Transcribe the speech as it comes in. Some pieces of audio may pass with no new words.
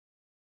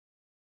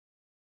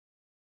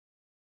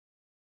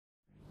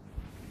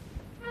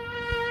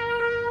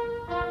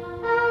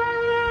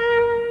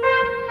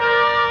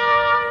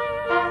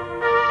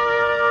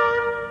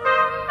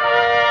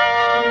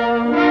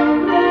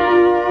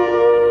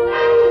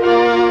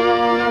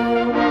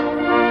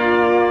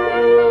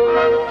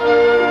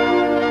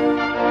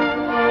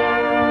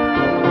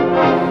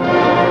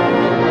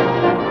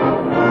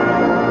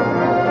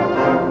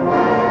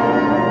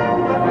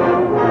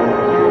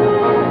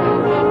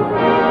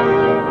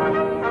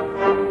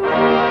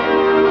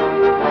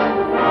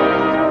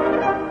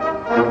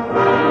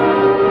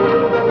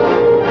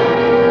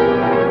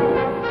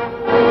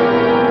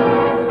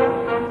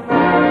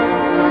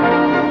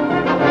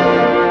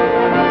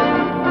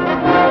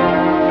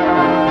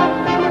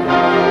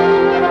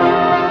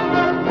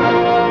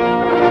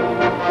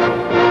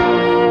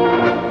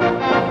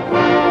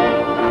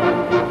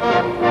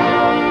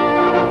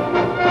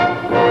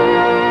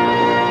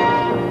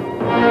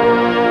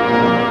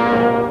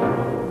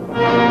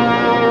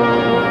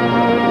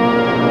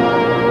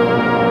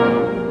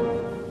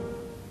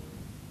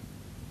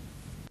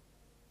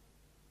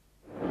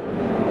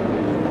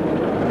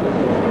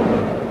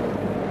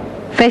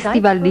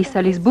Festival di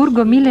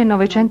Salisburgo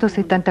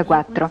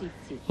 1974,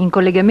 in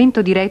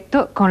collegamento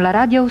diretto con la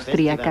radio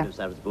austriaca.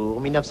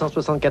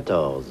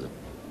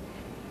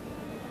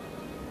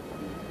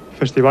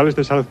 Festivales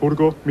de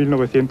Salzburgo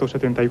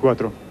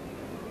 1974.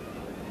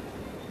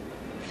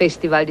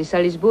 Festival di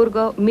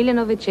Salisburgo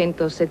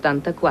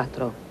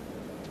 1974.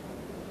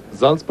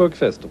 Salzburg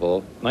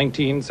Festival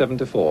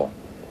 1974.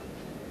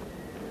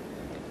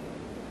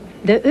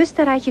 Der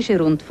österreichische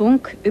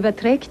Rundfunk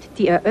überträgt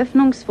die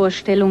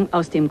Eröffnungsvorstellung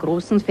aus dem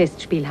großen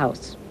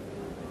Festspielhaus.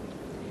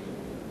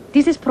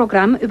 Dieses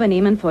Programm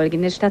übernehmen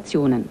folgende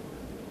Stationen: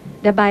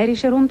 der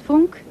Bayerische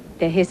Rundfunk,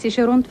 der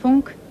Hessische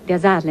Rundfunk, der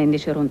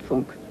Saarländische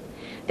Rundfunk,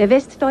 der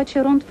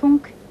Westdeutsche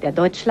Rundfunk, der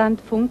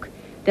Deutschlandfunk,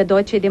 der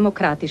Deutsche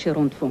Demokratische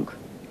Rundfunk,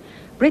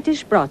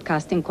 British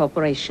Broadcasting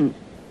Corporation,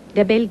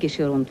 der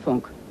Belgische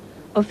Rundfunk,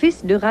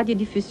 Office de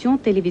Radiodiffusion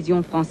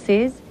Télévision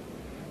Française,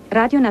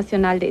 Radio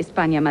Nacional de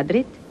España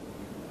Madrid,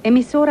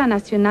 Emissora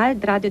Nacional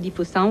de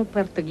Radiodiffusión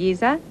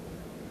Portuguesa,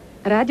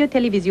 Radio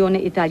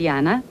Televisione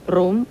Italiana,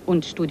 Rom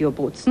und Studio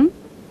Bozen,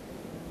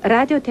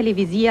 Radio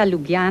Televisia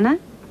Ljubljana,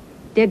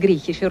 der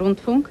Griechische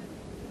Rundfunk,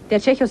 der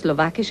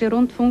Tschechoslowakische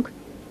Rundfunk,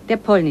 der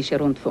Polnische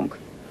Rundfunk,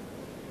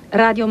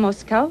 Radio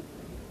Moskau,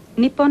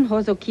 Nippon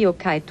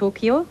Hosokyokai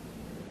Tokio,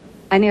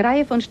 eine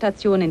Reihe von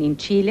Stationen in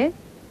Chile,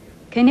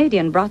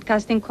 Canadian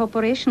Broadcasting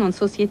Corporation und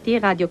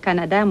Société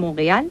Radio-Canada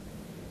Montréal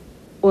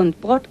und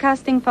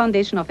Broadcasting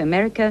Foundation of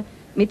America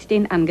mit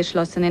den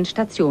angeschlossenen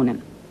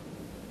Stationen.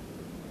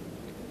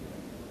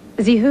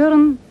 Sie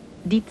hören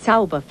die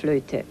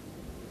Zauberflöte,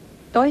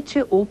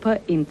 deutsche Oper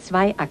in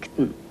 2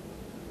 Akten,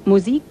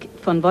 Musik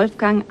von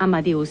Wolfgang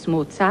Amadeus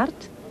Mozart,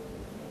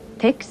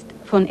 Text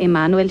von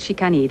Emanuel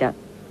Schikaneder.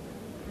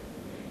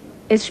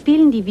 Es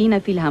spielen die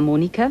Wiener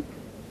Philharmoniker,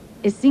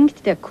 es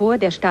singt der Chor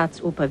der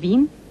Staatsoper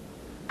Wien,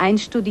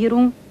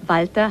 Einstudierung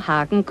Walter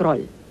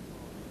Hagen-Groll.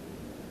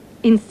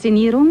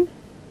 Inszenierung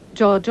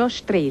Giorgio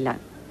Strehler.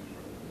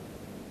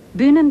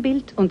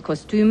 Bühnenbild und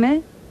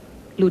Kostüme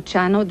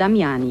Luciano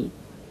Damiani.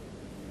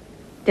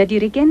 Der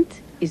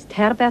Dirigent ist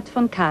Herbert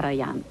von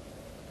Karajan.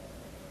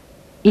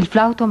 Il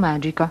Flauto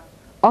Magico,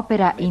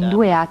 opera in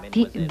 2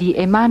 atti di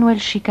Emanuel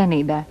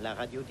Schikaneder.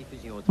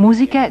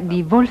 Musica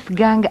di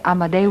Wolfgang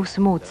Amadeus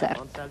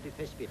Mozart.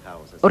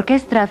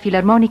 Orchestra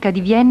Filarmonica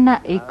di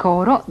Vienna e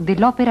coro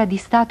dell'Opera di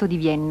Stato di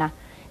Vienna,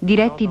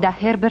 diretti da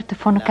Herbert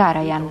von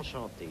Karajan.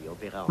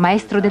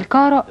 Maestro del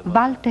coro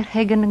Walter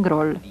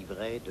Hagen-Groll.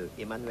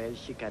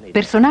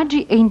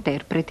 Personaggi e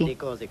interpreti: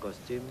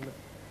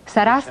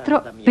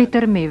 Sarastro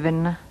Peter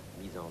Meven,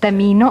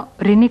 Tamino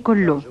René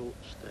Collot,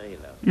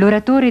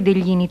 l'oratore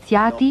degli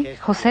iniziati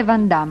José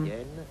Van Damme,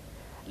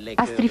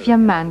 Astri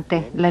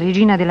Fiammante, la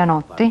regina della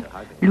notte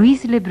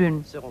Louise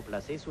Lebrun,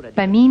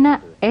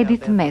 Pamina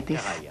Edith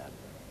Mathis,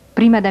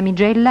 prima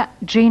damigella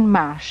Jane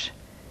Marsh,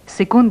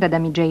 seconda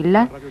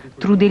damigella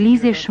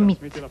Trudelise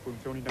Schmidt,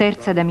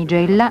 terza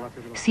damigella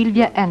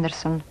Sylvia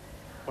Anderson,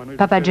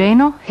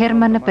 Papageno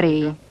Hermann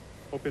Prey,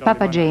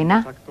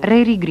 Papagena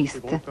Reri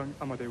Grist,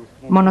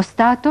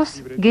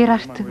 Monostatos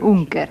Gerhard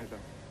Unker,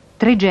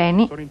 3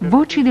 geni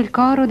voci del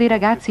coro dei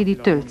ragazzi di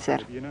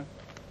Tölzer.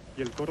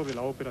 Y el coro de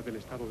la Ópera del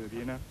Estado de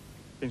Viena,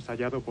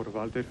 ensayado por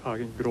Walter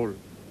Hagen-Groll.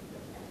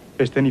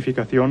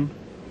 Escenificación,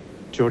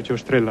 Giorgio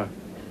Strehler.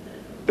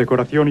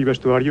 Decoración y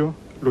vestuario,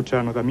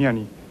 Luciano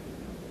Damiani.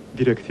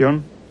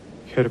 Dirección,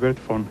 Herbert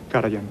von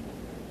Karajan.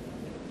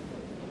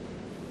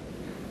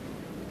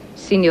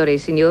 Signore e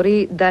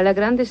signori, dalla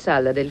grande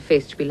sala del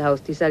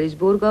Festspielhaus di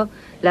Salisburgo,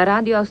 la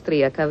radio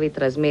austriaca vi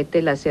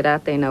trasmette la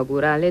serata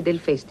inaugurale del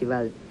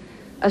festival.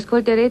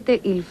 Ascolterete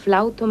il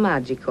Flauto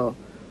Magico,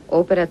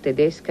 opera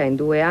tedesca in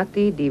 2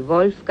 atti di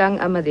Wolfgang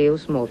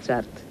Amadeus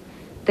Mozart,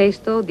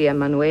 testo di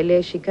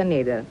Emanuele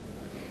Schikaneder,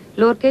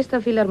 l'Orchestra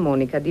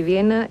Filarmonica di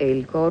Vienna e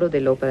il coro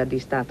dell'Opera di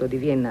Stato di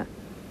Vienna.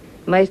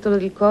 Maestro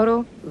del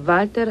coro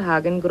Walter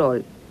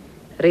Hagen-Groll,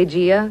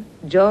 regia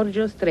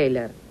Giorgio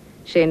Strehler,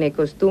 scene e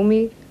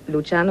costumi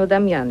Luciano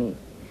Damiani,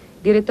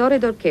 direttore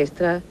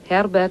d'orchestra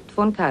Herbert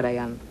von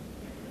Karajan.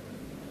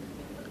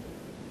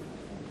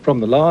 From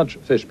the large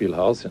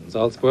Festspielhaus in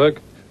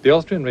Salzburg, the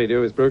Austrian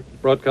radio is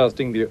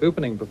broadcasting the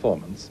opening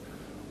performance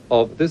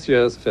of this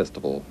year's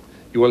festival.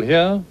 You will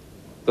hear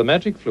The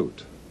Magic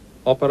Flute,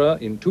 opera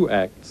in 2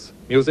 acts,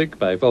 music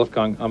by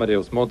Wolfgang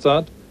Amadeus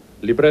Mozart,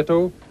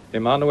 libretto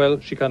Emanuel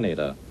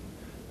Schikaneder.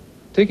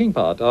 Taking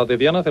part are the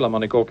Vienna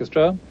Philharmonic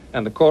Orchestra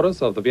and the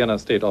chorus of the Vienna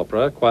State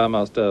Opera,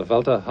 choirmaster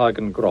Walter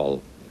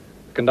Hagen-Groll.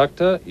 The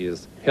conductor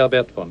is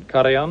Herbert von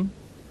Karajan.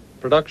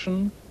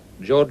 Production,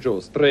 Giorgio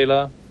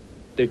Strehler.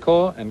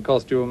 Decor and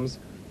costumes,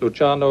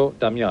 Luciano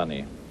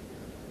Damiani.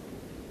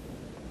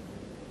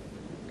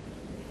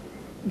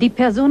 Die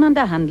Personen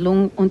der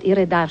Handlung und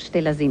ihre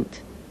Darsteller sind: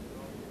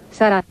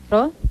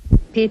 Sarastro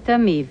Peter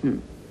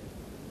Meven,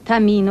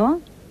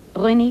 Tamino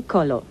René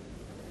Collot,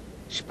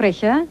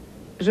 Sprecher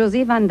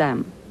José Van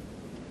Damme,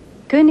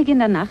 Königin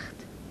der Nacht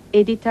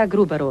Edita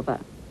Gruberova,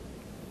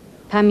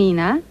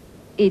 Pamina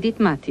Edith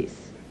Mathis,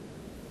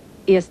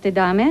 Erste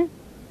Dame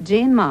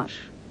Jane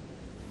Marsh,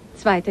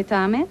 Zweite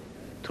Dame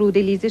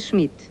Trudelise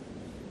Schmidt,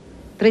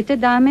 Dritte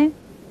Dame,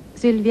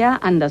 Sylvia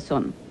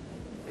Andersson.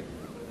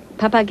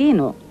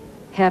 Papageno,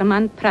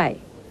 Hermann Prey.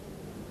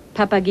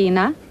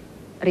 Papagena,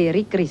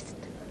 Reri Christ.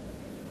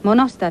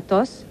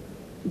 Monostatos,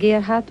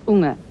 Gerhard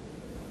Unger.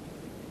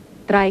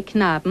 Drei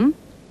Knaben,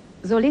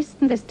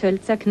 Solisten des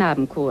Tölzer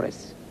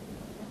Knabenchores.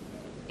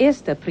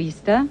 Erster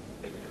Priester,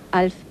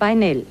 Alf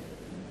Beinell.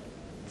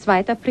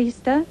 Zweiter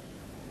Priester,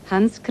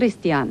 Hans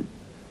Christian.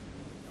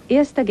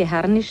 Erster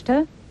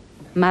Geharnischter,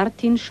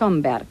 Martin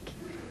Schomberg.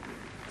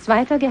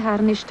 Zweiter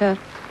Geharnischter,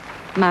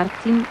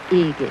 Martin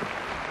Egel.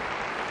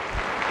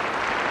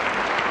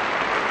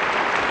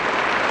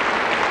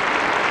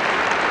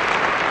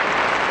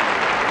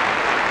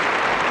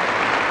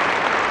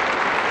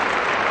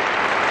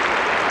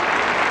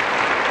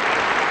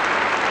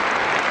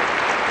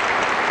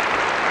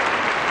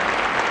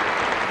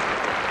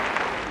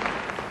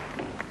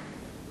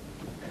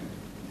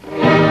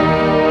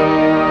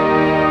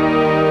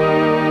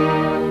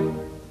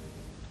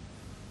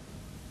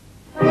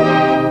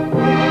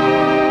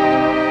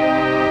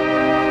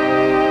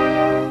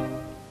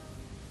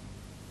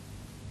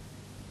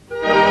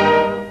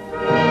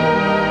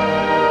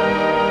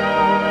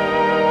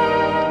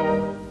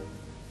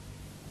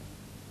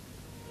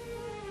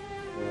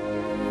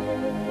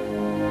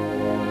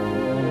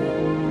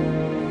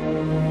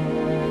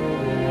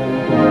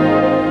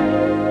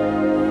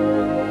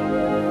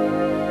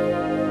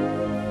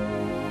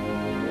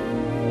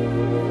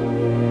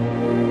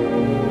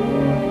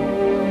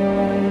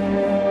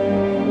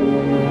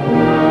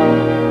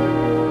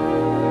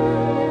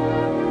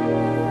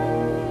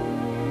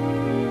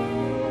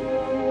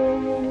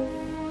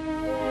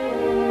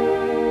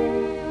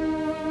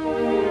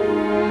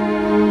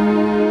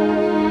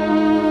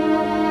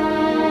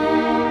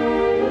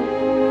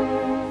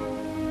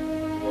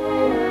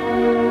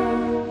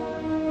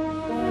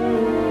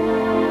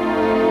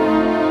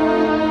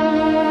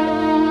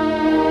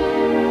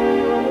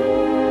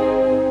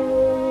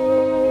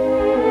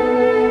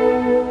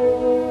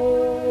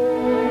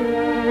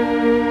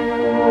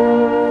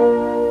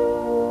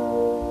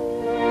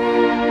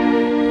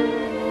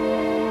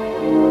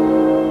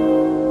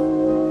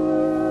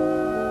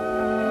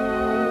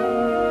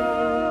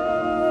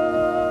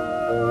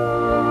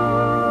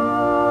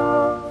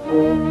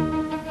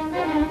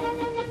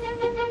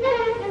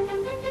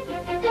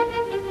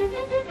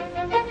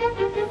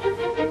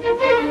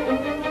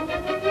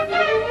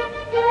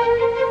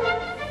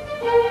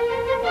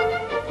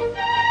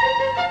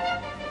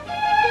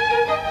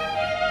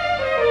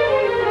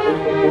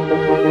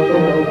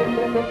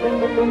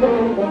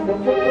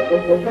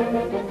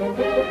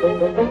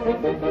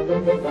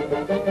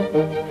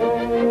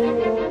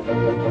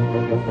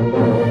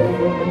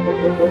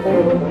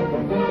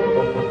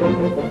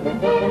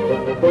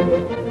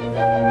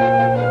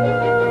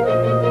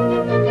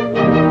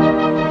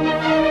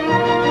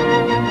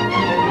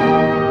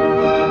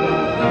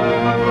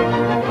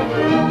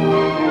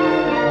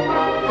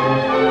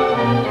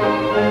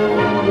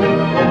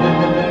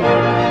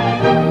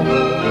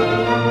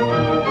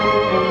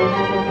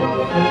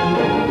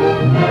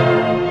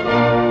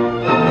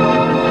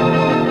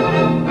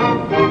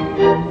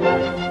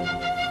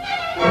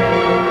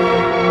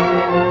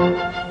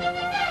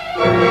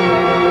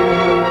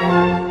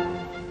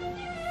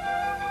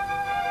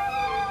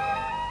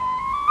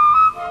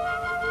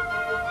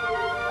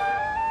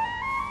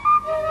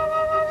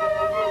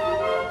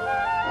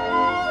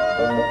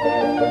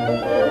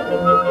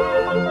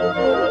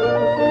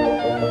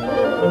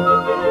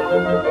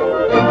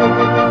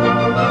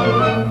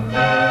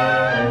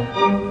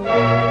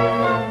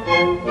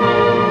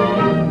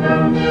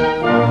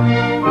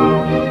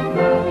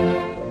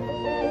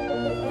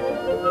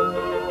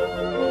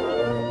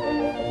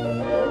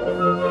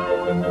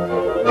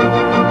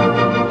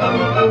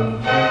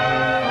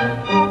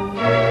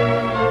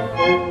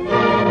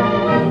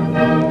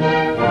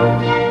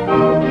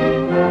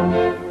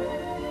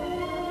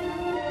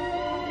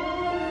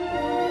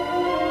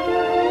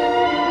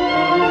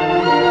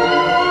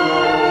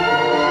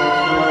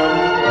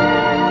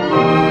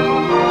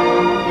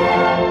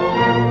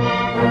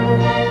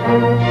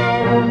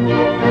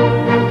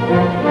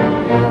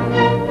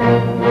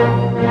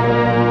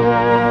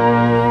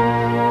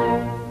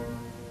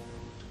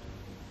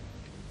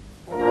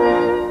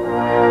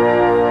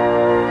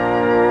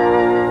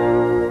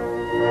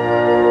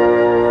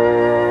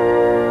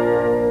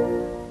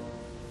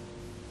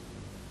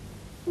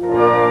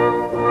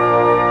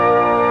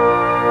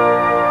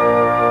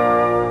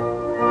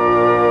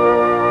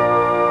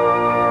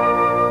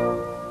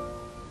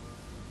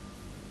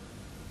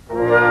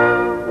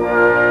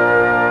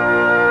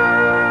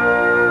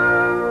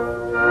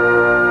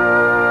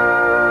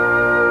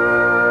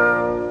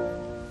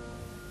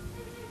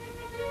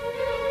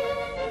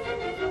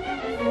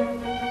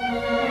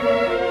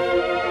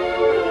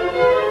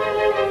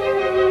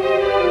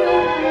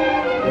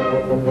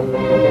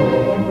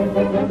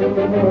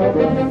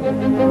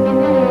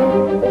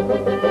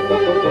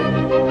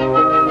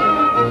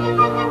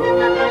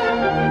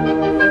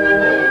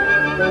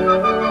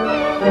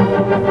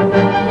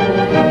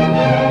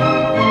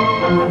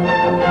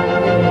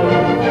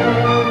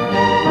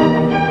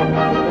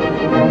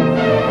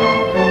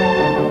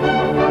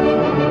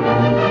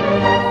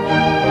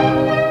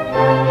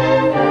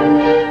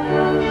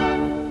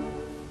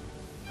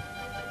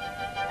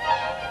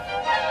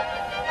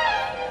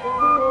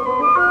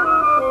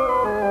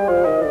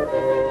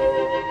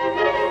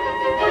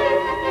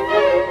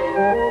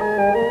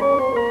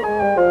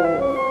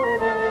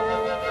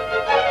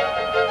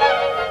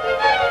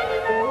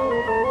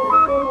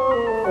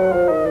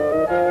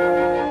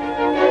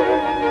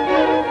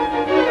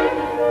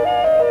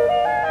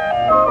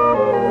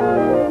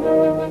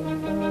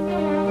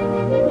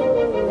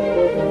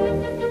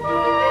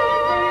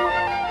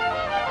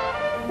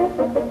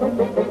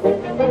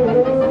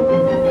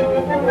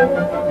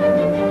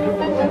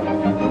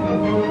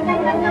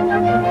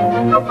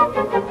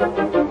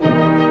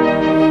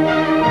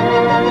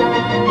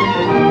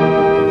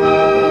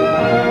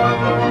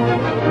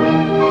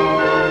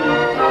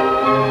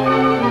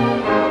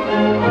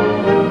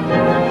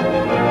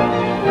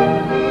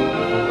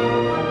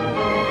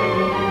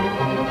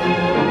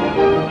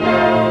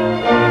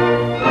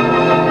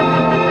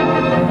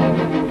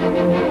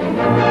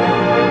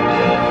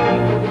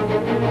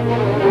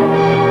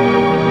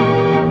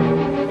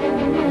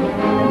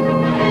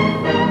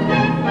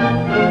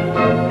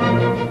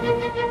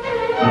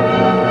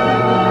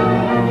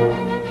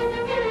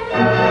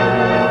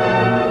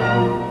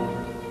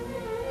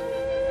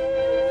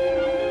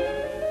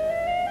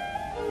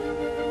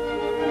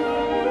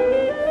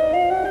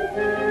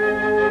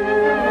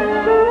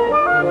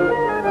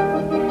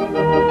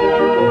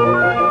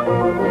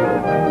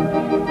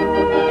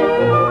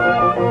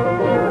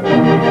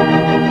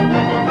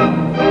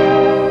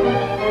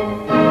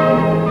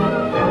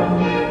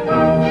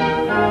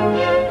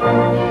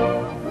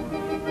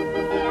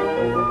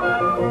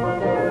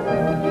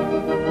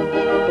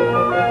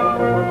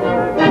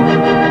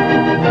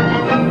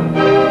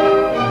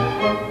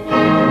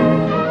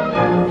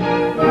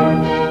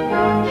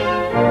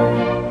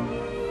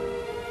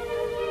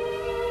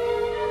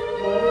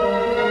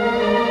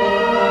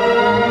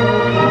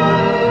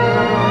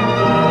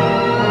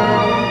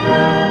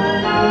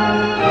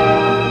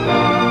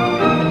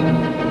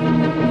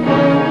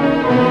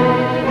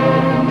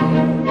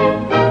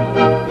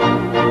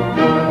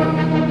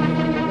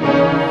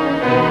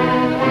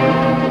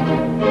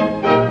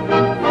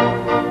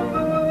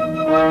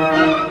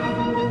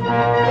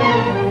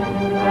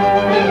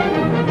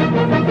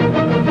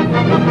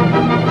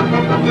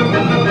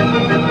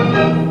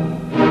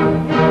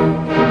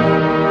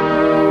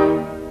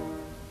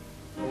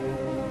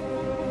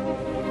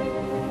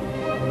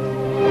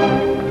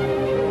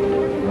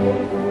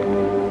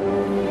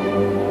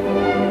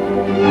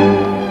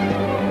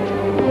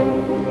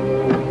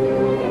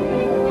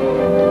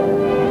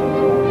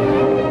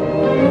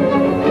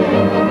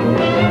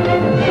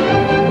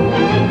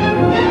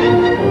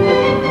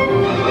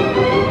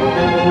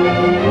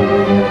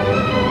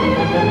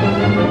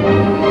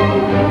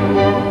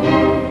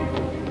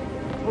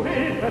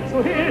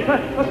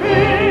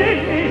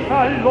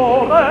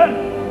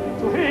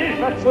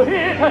 zu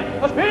Hilfe,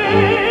 was bin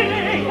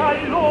ich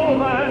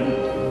verloren?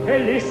 Der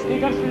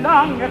listigen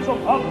Schlange zum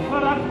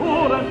Opfer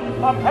erfuhren,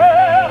 am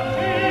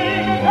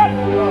herzigen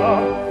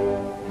Götter.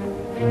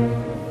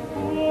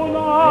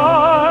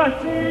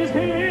 Unart ist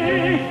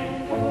ich,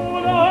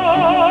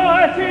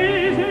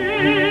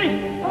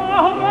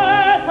 ach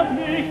rettet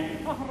mich,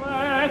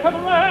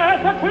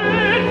 rettet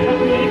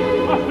mich,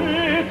 ach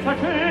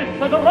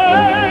schüttet,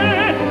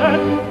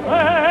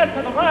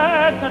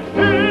 rettet,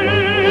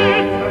 schüttet.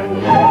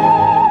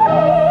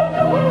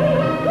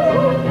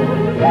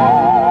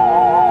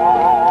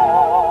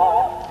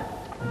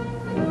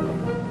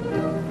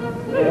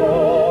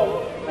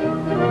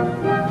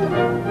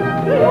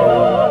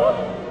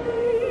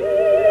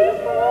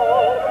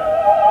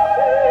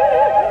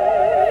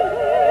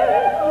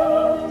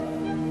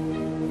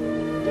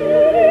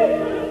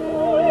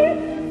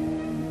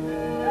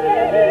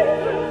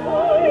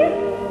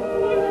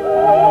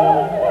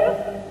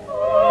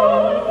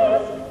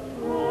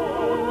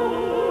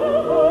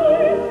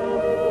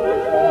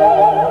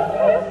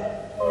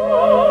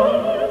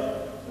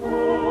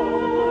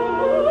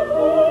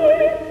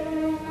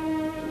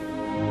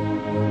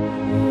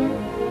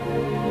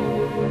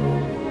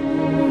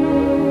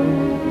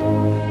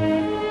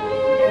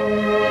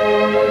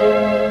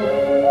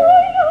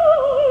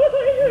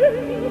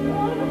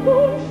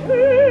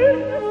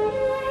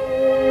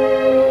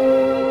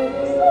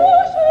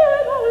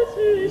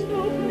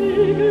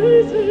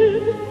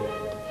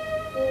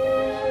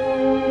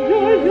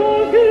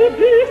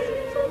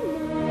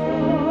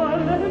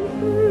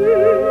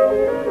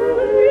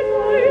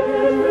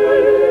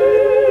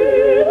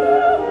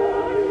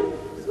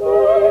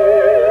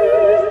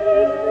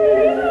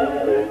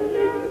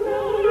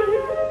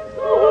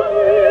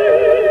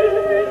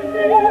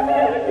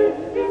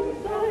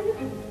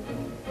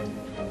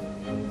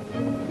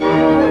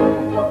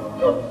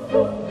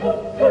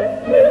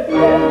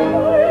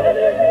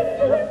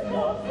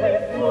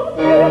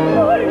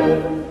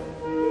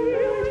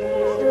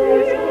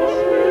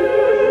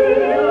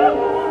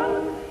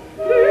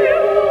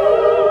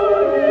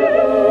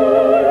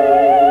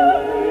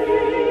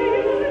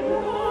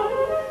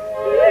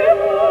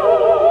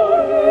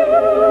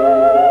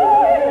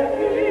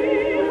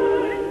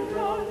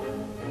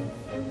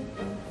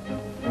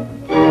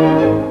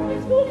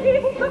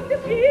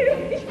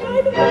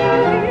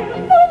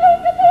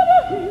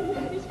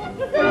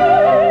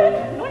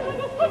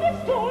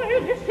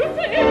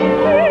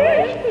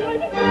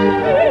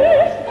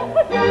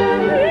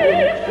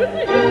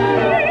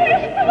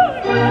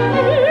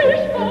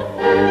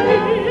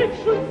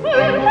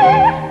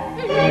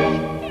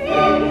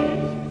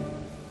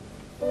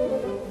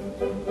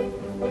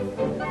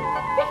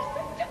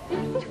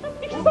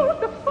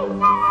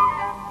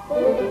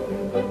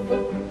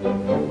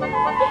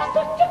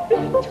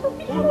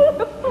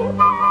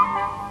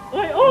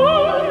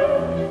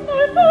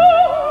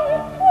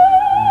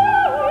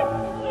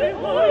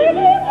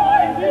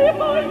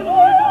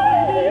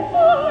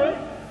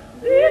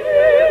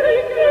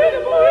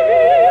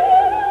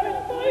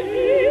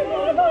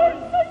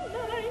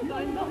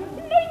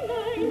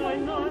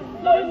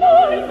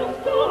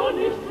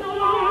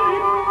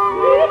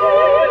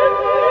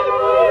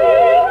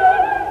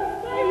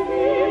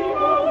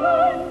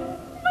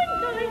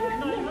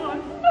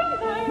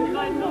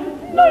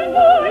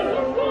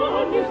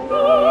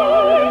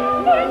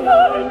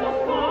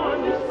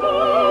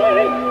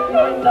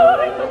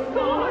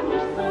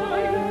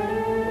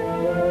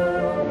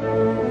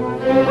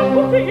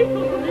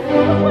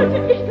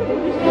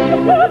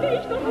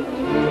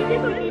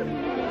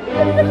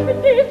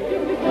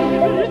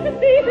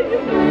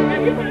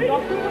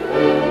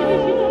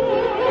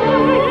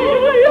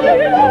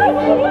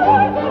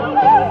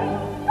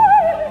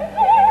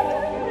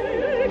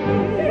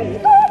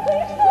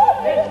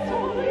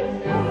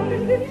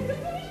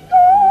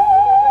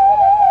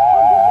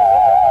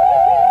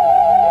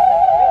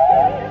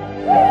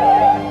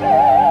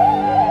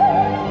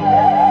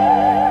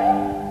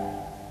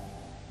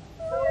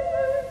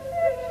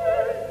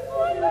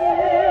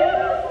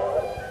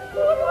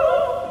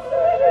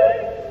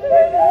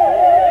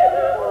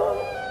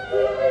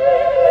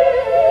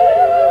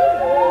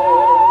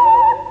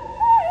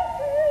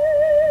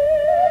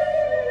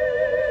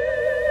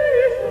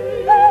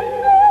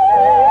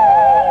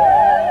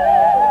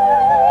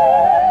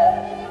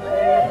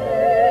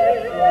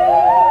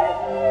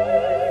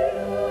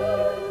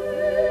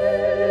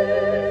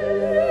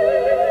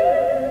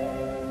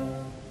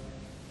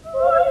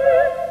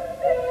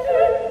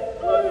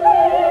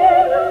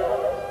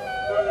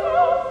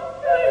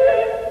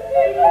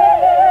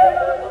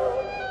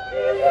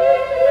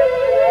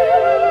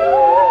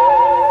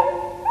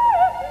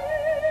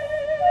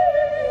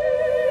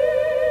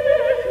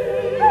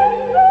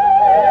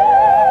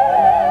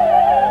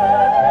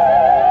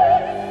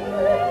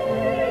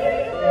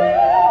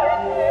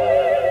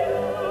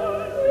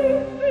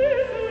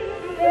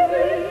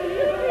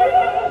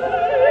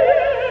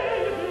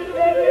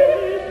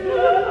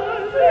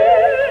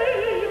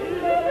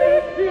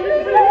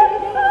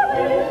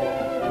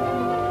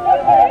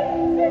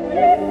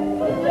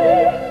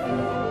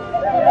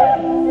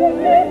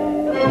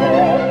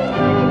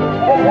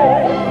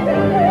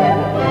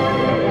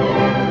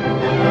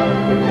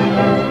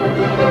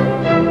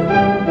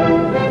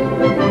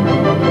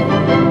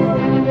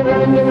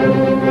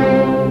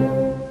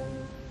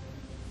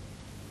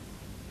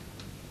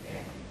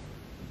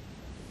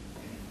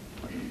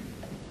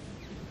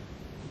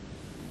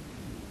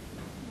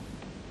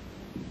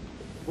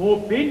 Wo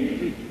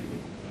bin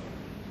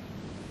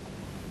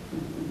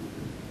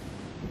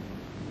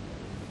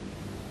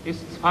ich?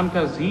 Ist's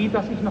Fantasie,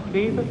 dass ich noch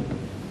lebe?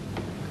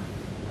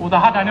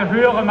 Oder hat eine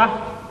höhere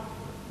Macht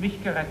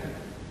mich gerettet?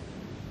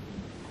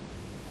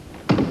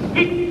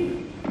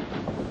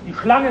 Die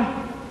Schlange,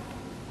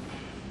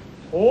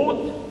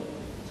 tot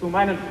zu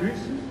meinen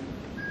Füßen?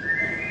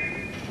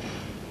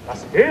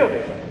 Was höre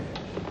ich?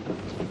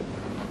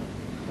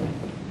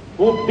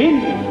 Wo bin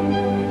ich?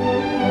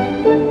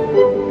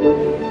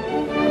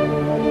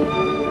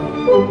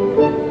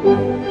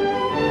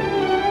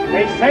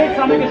 Welch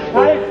seltsame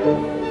Gestalt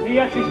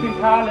nähert sich dem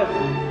Tale.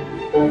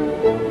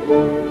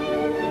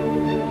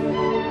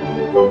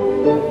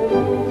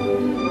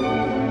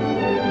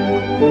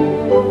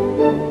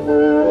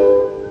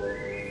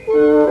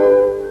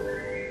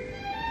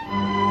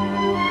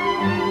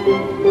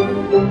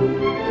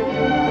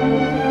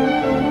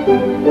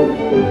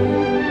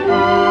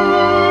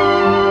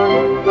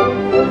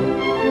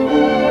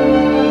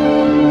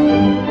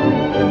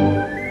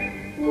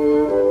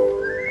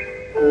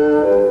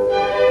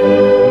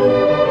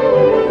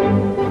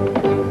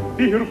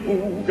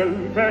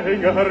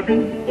 Vogelgänger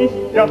bin ich,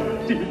 ja,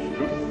 die ist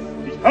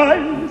lustig,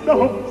 heißer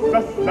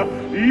Hopsassa.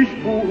 Ich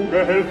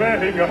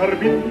Vogelgänger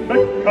bin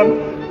bekannt,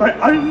 bei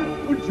alt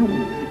und jung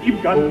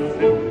im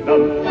ganzen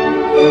Land.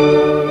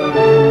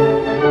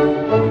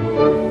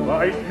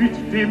 Weiß mit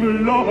dem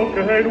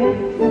Locken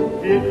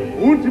umzugehen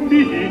und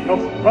mich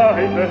aufs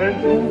Beine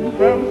zu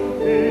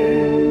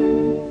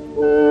verstehen.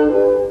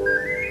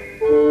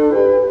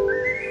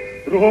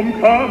 Drum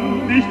kann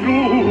nicht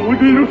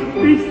gut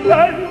lustig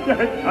sein,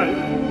 denn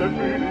alte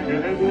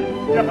Vögel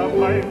sind ja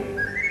mein.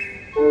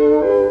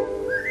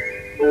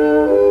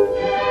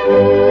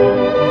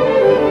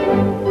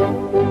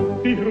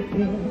 Der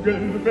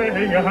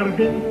Vogelgänger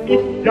bin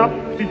ich, ja,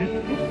 die ist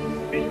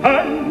lustig,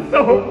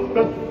 heißer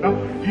Hopsassa.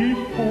 Ich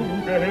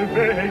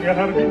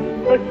Vogelgänger bin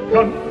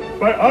bekannt,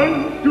 bei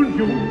alt und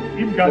jung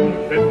im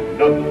ganzen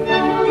Land.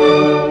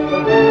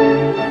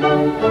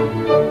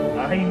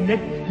 Ein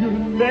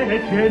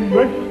Mädchen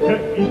möchte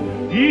ich,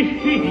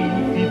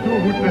 die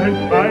tut es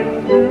weiß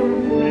für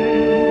mich.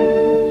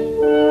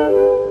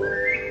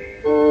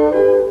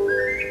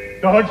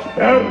 Dann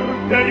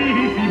sperrte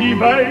ich sie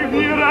bei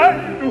mir ein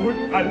und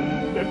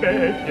alle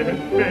Mädchen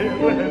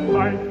wären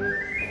mein.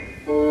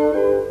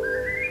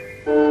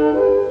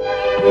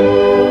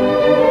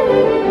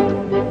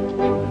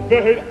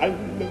 Weil alle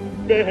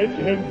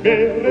Mädchen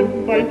wären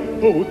mein,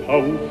 so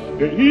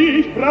tauschte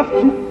ich brav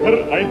Zucker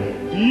ein.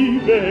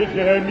 Die,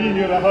 welche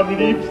mir am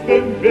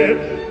liebsten wär,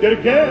 der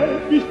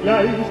gäb ich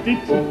gleich die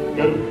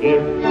Zucker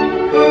her.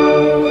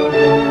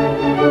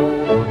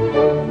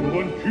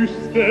 Und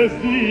küsste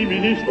sie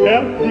mich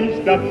fertig,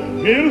 dann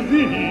wär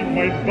sie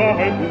mein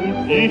Weib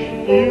und ich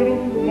ihr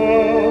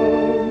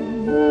Mann.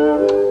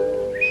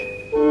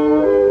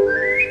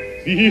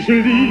 Sie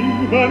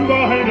schlief an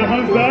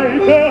meiner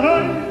Seite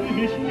ein,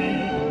 ich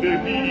wiegte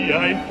wie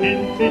ein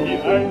Kind sie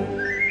ein.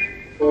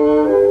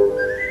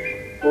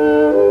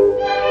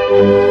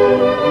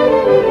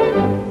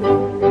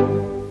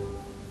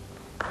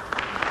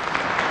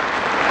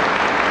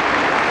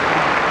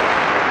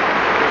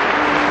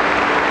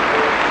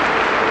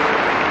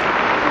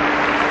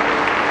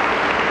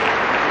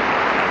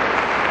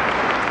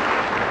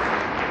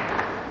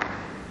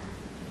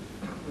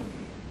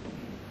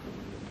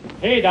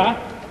 Hey, da!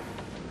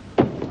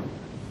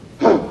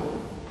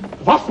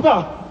 Was da?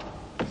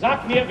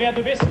 Sag mir, wer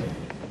du bist.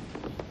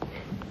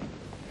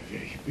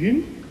 Wer ich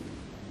bin?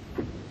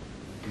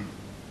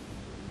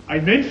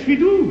 Ein Mensch wie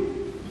du.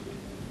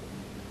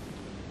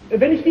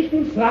 Wenn ich dich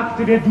nun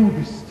fragte, wer du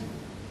bist.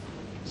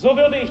 So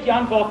würde ich dir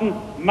antworten,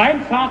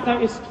 mein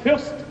Vater ist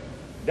Fürst,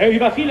 der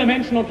über viele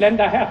Menschen und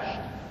Länder herrscht.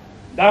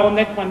 Darum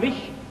nennt man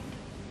mich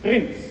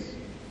Prinz.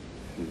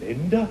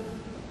 Länder?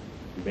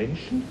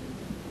 Menschen?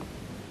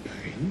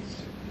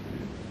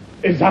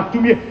 Prinz? Sag du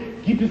mir,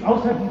 gibt es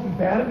außer diesen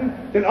Bergen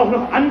denn auch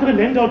noch andere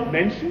Länder und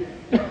Menschen?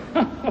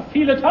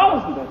 Viele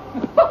Tausende.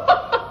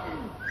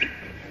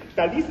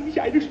 Da ließe sich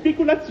eine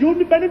Spekulation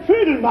mit meinen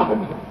Vögeln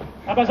machen.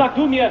 Aber sag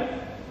du mir,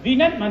 wie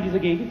nennt man diese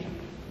Gegend?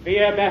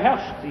 Wer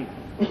beherrscht sie?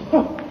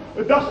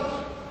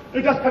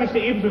 Das kann ich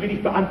dir ebenso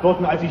wenig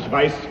beantworten, als ich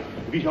weiß,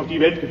 wie ich auf die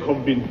Welt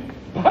gekommen bin.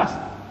 Was?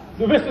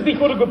 Du wüsstest nicht,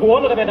 wo du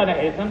geboren oder wer deine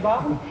Eltern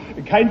waren?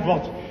 Kein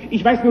Wort.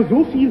 Ich weiß nur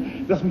so viel,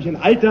 dass mich ein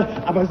alter,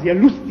 aber sehr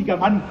lustiger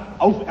Mann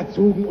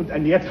auferzogen und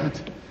ernährt hat.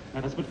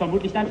 Na, das wird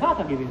vermutlich dein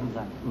Vater gewesen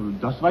sein.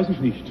 Das weiß ich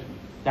nicht.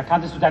 Da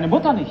kanntest du deine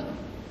Mutter nicht.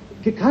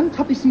 Gekannt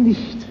habe ich sie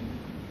nicht.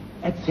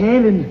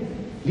 Erzählen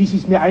ließ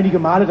ich es mir einige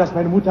Male, dass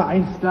meine Mutter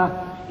einst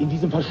da in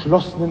diesem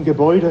verschlossenen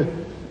Gebäude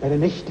bei der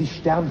nächtlich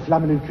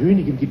sternflammenden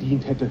Königin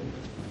gedient hätte.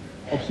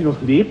 Ob sie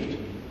noch lebt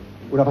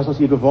oder was aus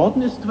ihr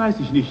geworden ist, weiß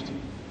ich nicht.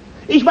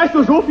 Ich weiß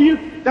nur so viel,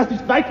 dass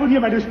nicht weit von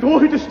hier meine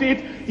Strohhütte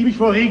steht, die mich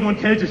vor Regen und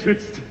Kälte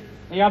schützt.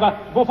 Ja, aber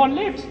wovon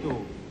lebst du?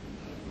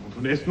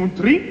 Von Essen und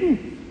Trinken,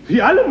 wie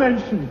alle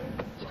Menschen.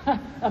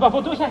 Aber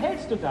wodurch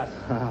erhältst du das?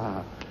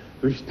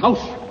 Durch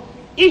Tausch.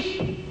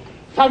 Ich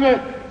fange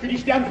für die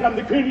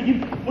sternflammende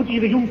Königin und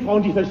ihre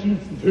Jungfrauen die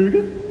verschiedensten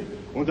Vögel.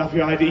 Und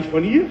dafür halte ich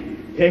von ihr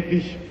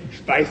täglich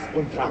Speis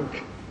und Trank.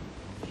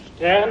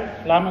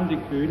 Sternflammende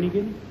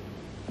Königin?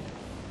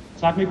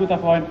 Sag mir, guter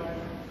Freund,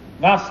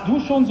 warst du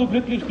schon so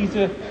glücklich,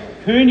 diese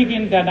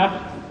Königin der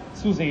Nacht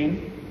zu sehen?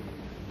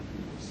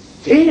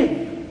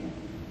 Sehen?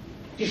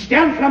 Die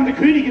sternflammende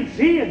Königin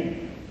sehen?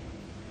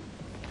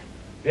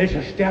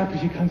 Welcher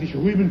Sterbliche kann sich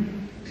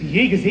rühmen, sie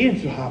je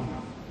gesehen zu haben?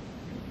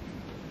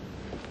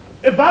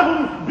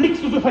 Warum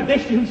blickst du so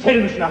verdächtig und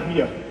schelmisch nach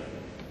mir?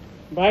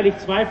 Weil ich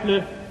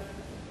zweifle,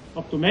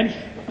 ob du Mensch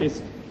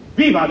bist.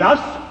 Wie war das?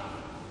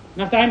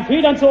 Nach deinen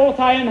Federn zu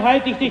urteilen,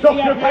 halte ich dich doch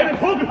für keinen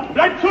Vogel.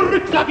 Bleib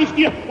zurück, sag ich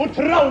dir, und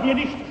trau dir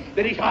nicht,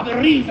 denn ich habe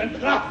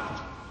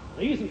Riesenkraft.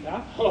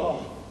 Riesenkraft? Oh.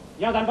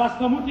 Ja, dann warst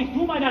vermutlich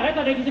du meiner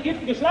Retter, der diese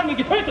giftige Schlange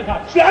getötet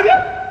hat. Schlange?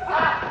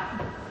 Ah!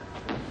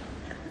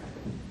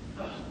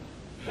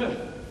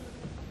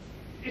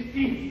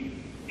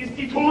 Ist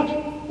die tot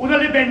oder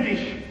lebendig?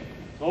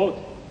 Tot.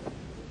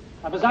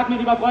 Aber sag mir,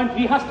 lieber Freund,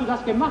 wie hast du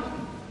das gemacht?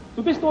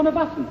 Du bist ohne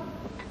Waffen.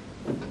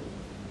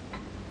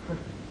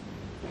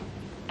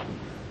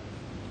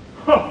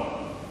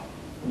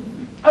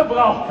 Er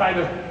braucht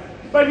keine.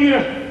 Bei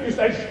mir ist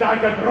ein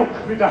starker Druck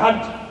mit der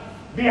Hand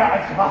mehr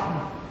als Waffen.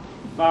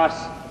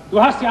 Was?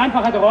 Du hast sie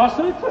einfach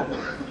erdrosselt?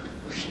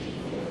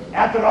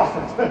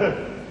 Erdrosselt.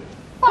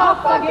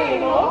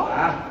 Papageno?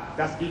 Ah,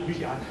 das geht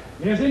mich an.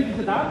 Wer sind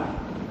diese Damen?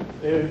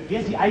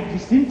 Wer sie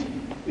eigentlich sind,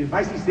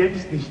 weiß ich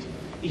selbst nicht.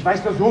 Ich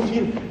weiß nur so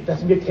viel, dass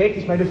sie mir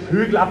täglich meine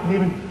Vögel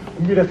abnehmen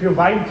und mir dafür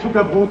Wein,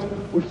 Zuckerbrot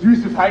und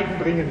süße Feigen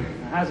bringen.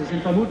 Ah, sie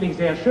sind vermutlich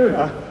sehr schön.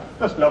 Ja,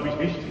 das glaube ich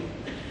nicht.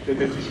 Denn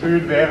wenn sie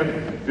schön wären,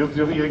 würden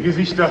sie auch ihre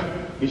Gesichter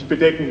nicht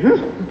bedecken.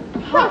 Hm?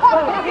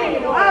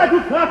 Ah, du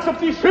fragst, ob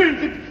sie schön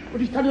sind.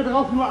 Und ich kann dir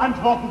darauf nur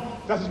antworten,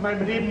 dass ich in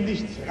meinem Leben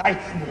nichts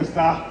Reizenderes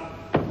sah.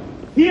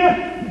 Hier,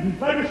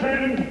 meine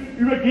Schönen,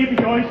 übergebe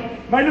ich euch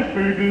meine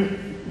Vögel.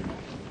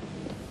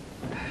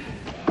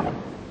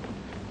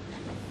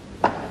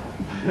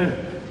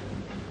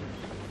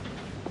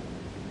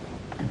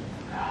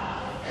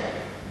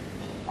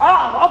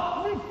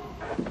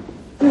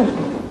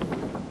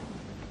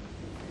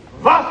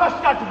 Wasser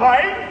statt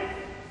Wein?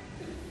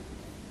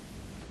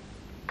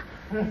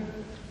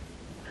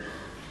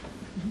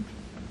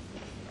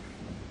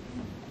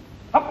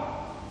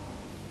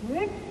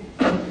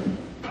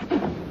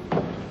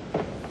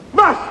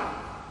 Was?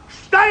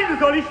 Steine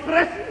soll ich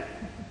fressen?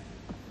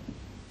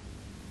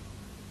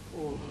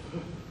 Oh.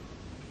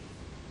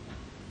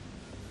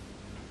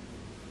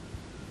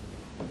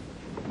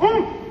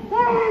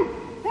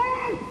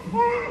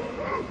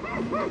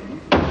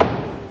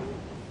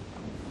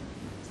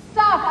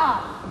 Sag an,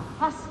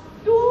 hast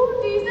du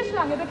diese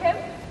Schlange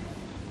bekämpft?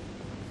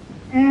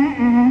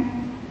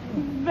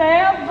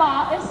 Wer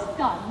war es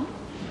dann?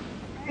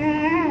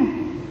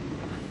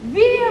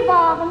 Wir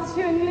waren's,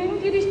 Jüngling,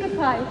 die dich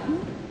befreiten.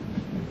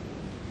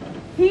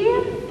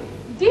 Hier,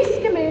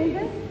 dies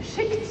Gemälde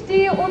schickt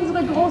dir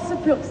unsere große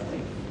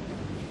Fürstin.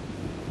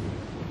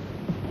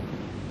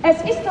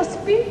 Es ist das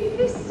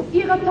Bildnis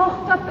ihrer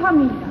Tochter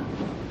Tamino.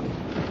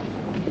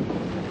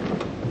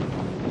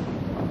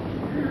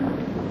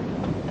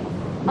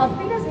 Auf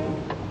Wiedersehen.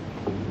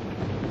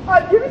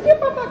 Adieu, Monsieur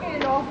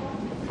Papageno.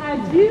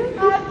 Adieu,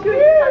 adieu,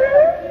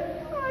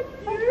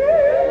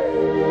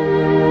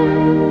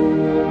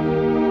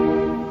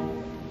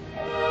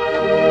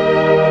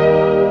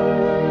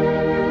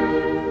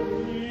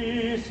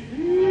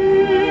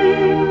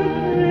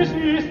 Es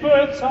ist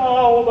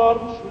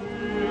bezaubernd schön,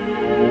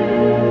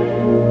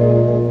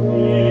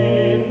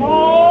 die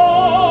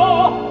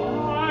Nacht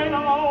ein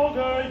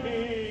Auge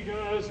je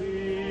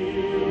gesehen.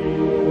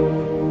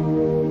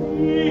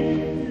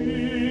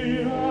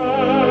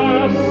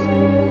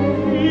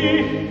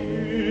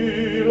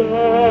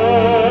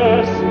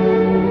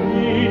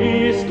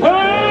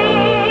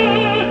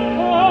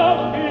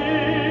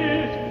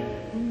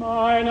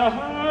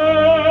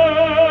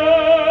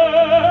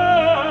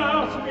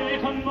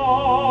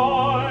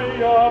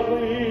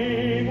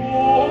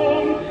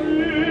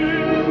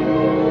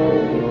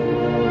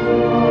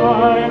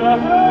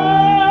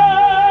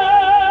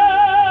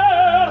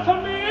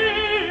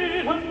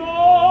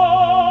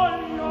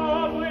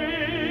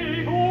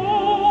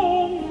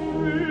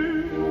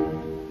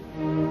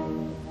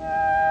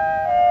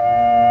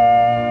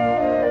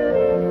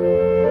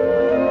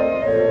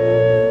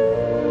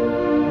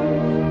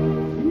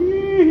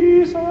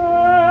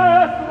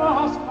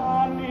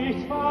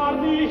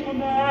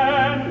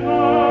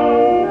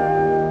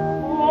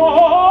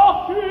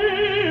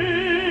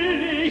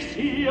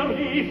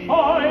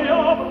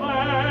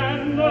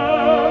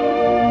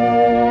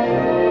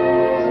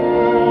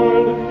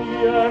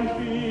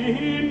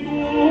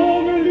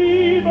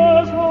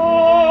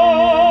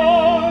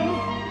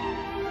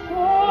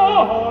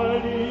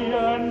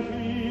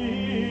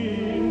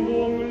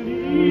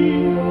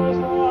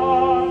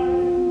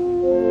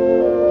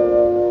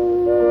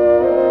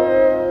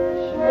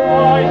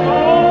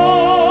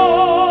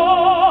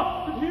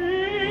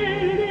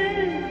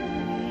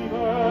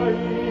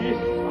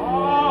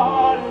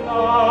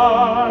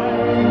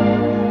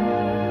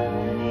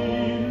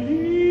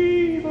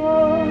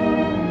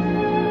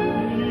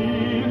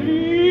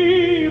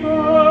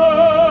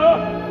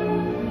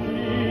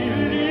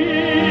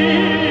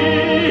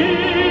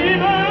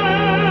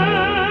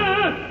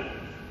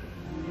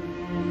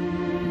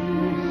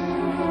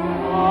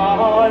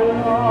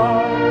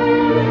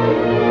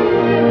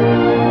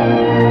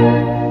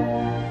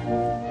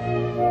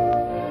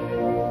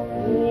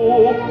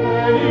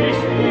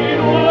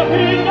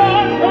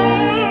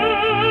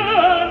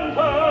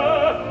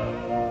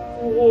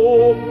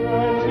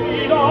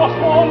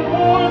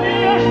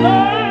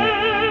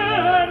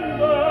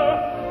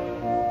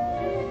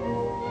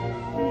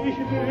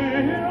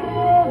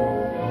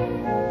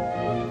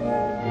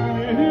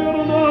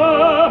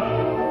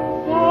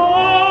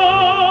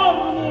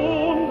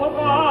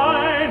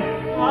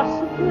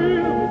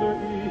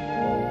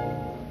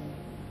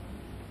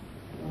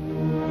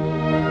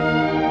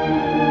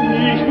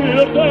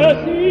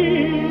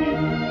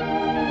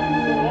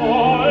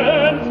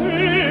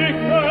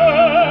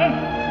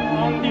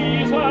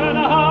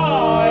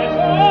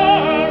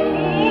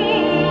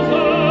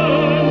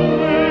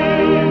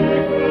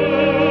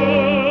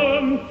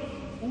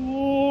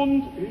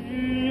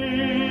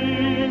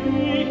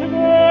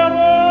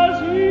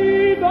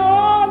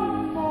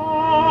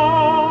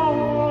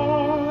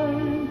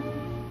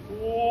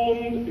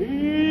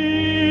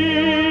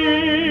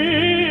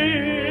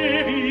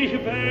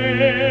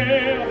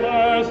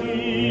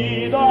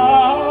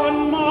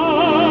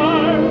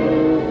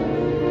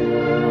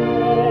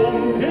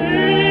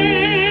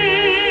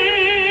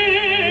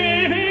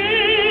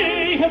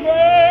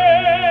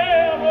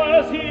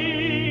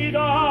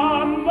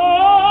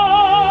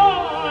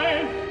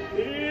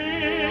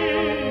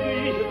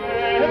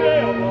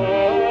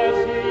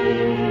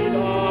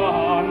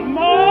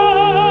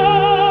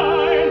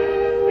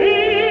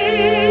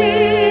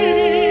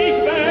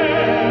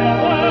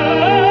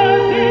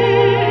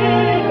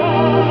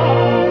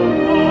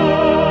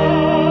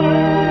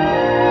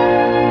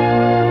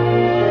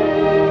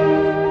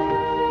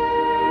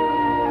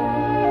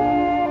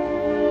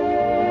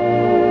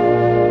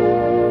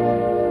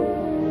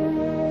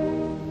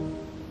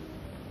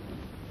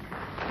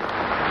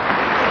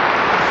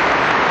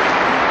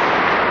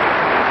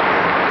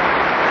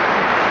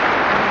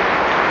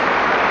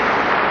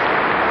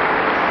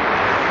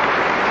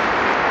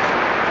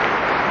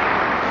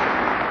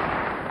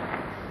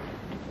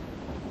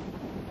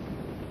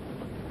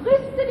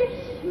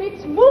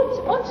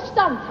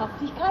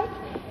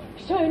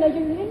 Schöner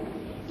Jüngling,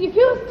 die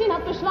Fürstin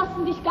hat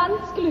beschlossen, dich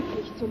ganz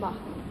glücklich zu machen.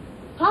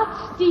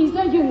 Hat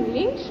dieser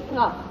Jüngling,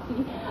 sprach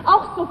sie,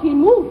 auch so viel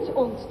Mut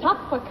und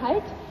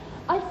Tapferkeit,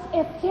 als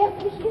er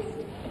zärtlich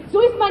ist, so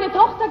ist meine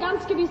Tochter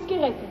ganz gewiss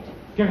gerettet.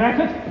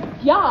 Gerettet?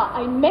 Ja,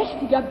 ein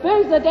mächtiger,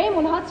 böser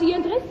Dämon hat sie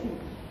entrissen.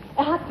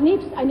 Er hat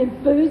nebst einem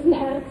bösen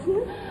Herzen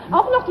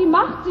auch noch die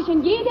Macht, sich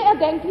in jede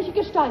erdenkliche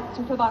Gestalt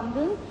zu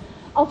verwandeln.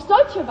 Auf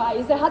solche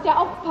Weise hat er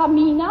auch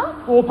Pamina...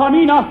 Oh,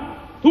 Pamina,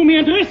 du mir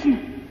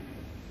entrissen!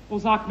 Oh,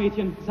 sag,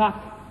 Mädchen, sag,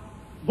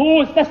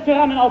 wo ist das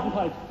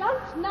Tyrannenaufenthalt?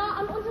 Ganz nah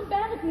an unseren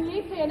Bergen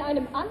lebt er in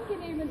einem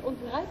angenehmen und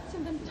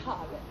reizenden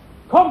Tage.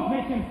 Kommt,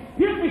 Mädchen,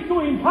 hilf mich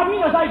zu ihm,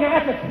 Pamina sei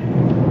gerettet!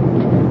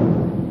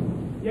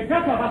 Ihr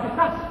Götter, was ist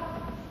das?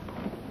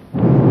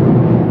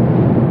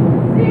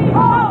 Sie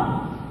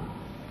kommt!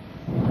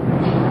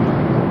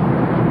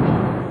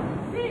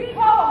 Sie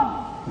kommt!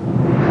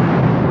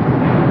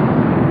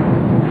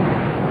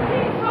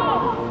 Sie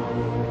kommt!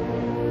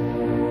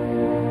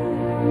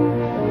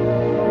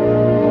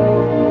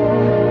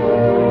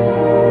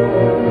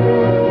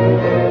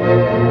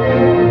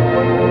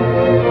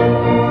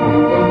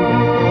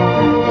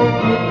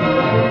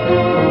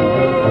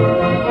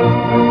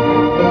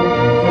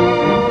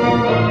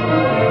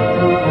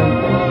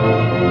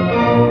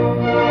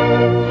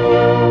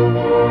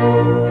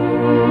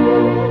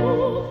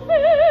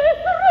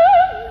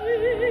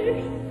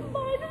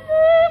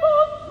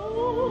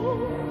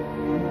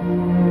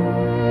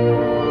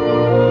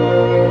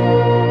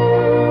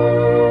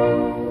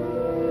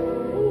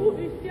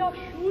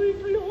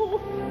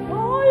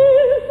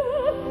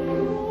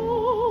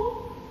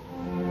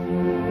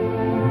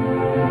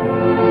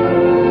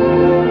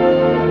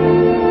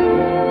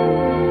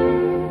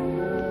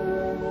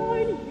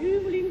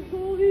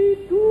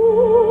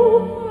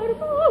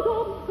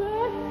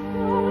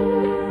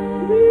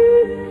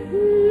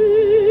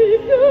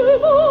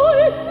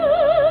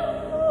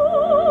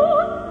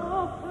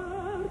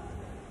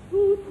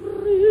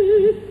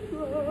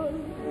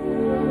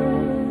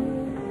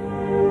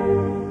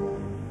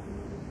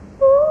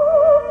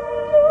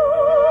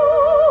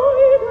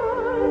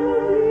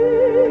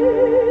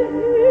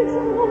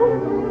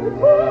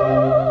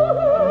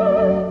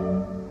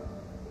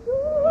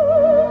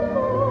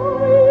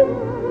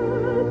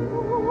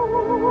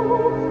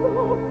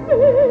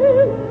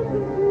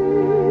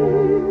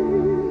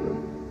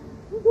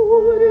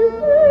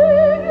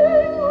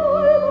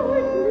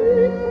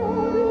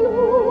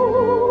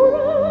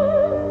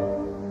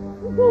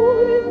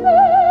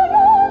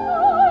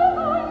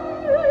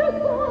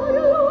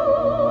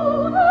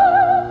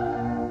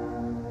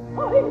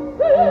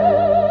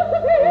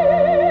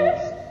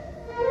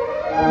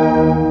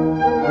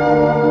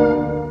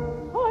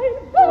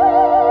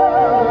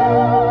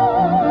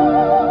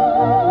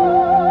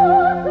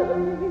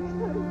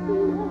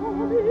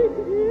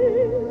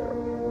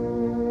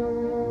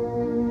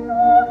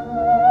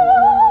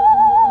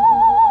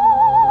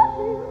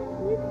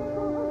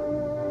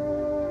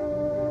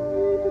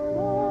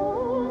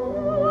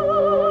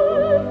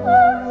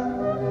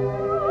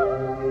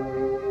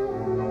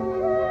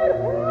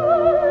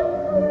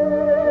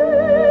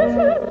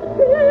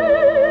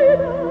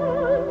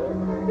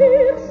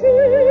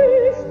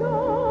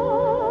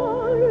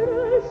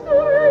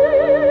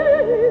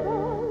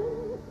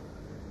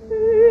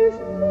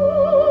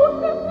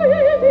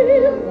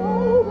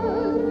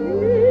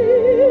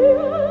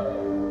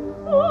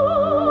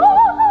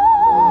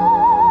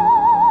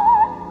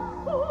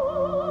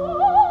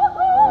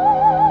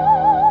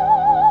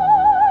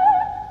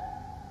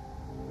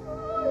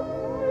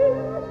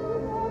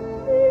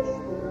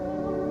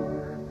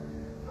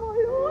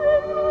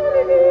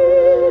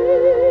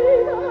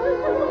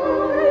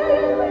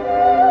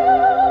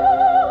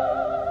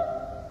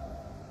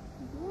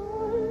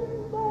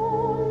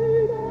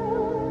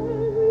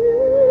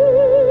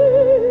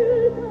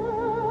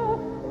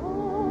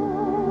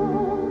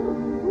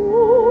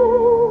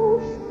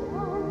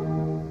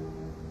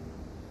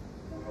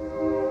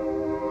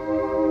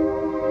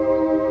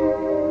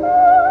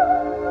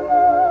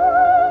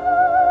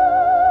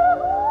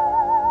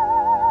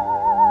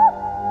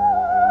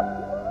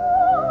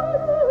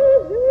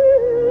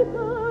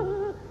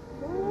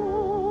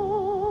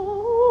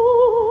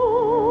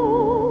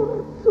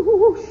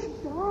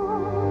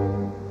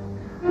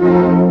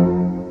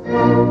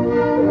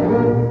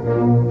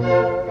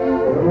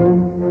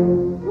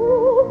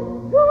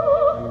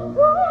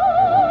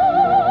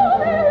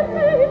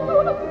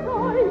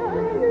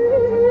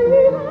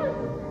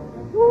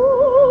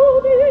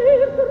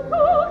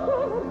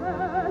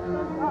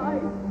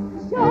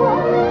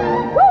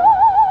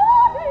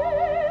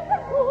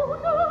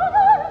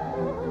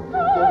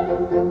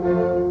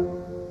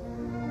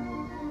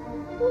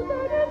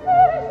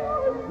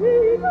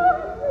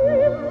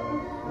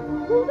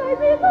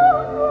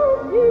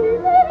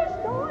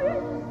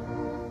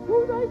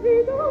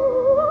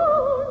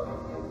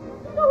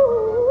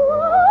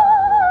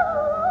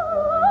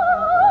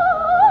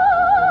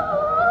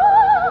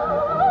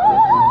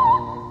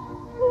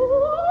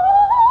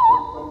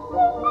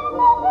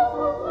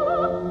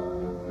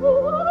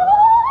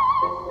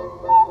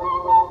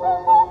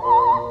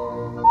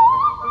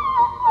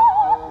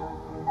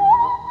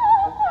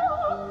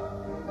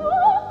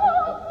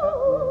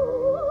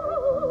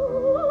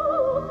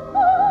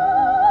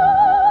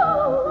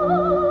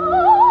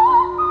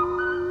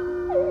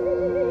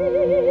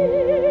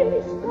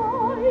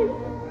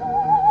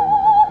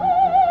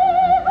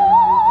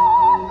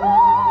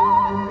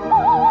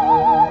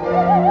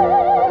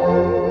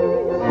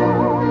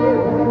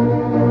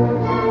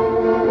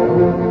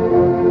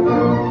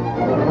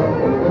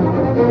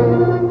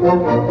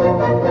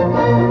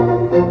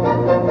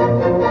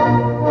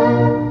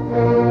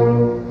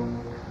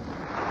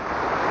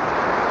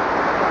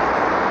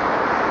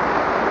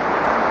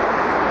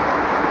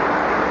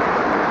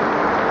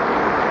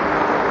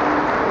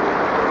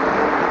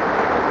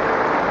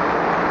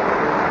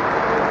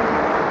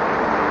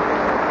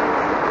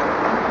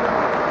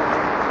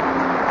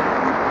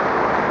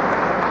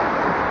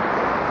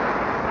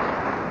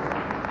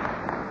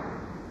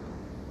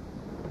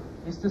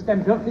 Ist es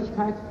denn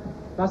Wirklichkeit,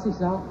 was ich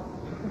sage?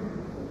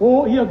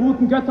 O, ihr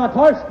guten Götter,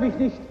 täuscht mich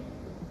nicht!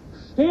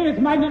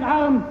 Stehlt meinen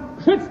Arm,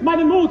 schützt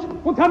meinen Mut,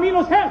 und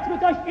Taminos Herz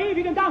wird euch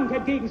ewigen Dank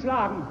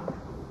entgegenschlagen.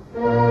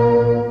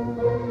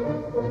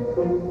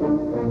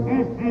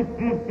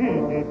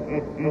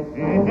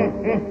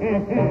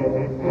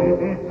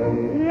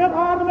 Der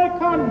Arme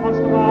kann man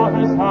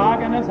Sprache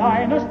sagen,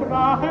 seine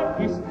Sprache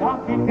ist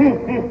dahin.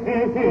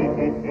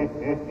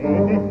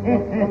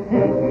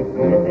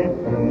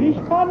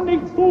 Ich kann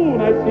nichts tun,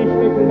 als dich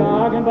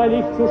beklagen, weil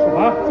ich zu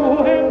schwach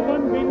zu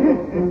helfen bin.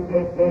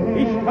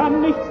 Ich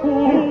kann nichts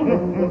tun,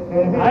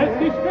 als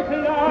dich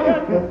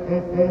beklagen,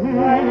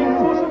 weil ich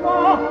zu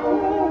schwach zu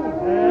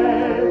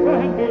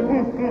helfen bin.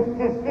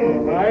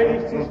 Weil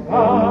ich zu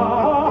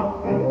schwach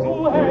zu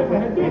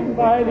helfen bin,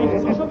 weil ich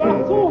zu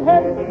schwach zu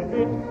helfen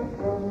bin.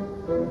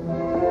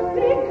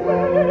 Die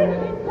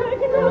Königin der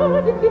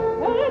Gnade, die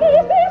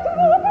Königin der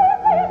Gnade,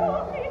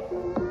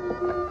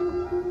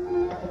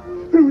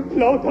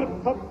 lauter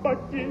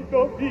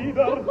Papageno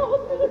wieder.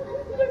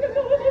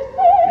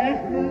 Ich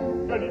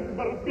lüge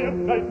immer mehr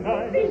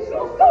nein. Ich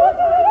schloss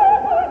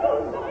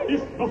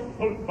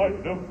soll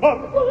meine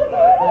Fahrt.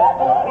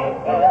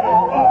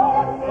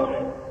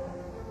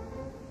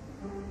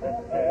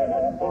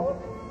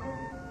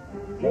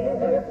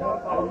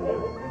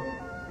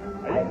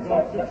 Ein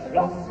solches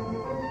Schloss,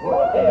 wo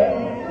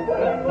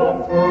jeder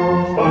wohnt,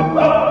 stand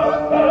das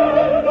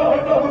Feld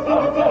und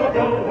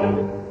Sauberflöte.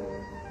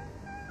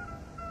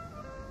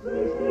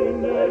 Ich bin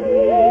der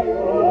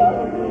Jäger,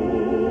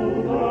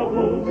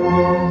 Hund,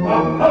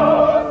 stand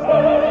das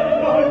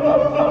Feld und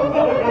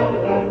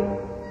Sauberflöte.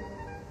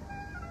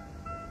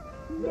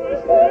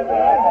 Ich bin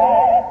der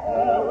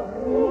Jäger,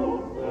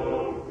 Hund.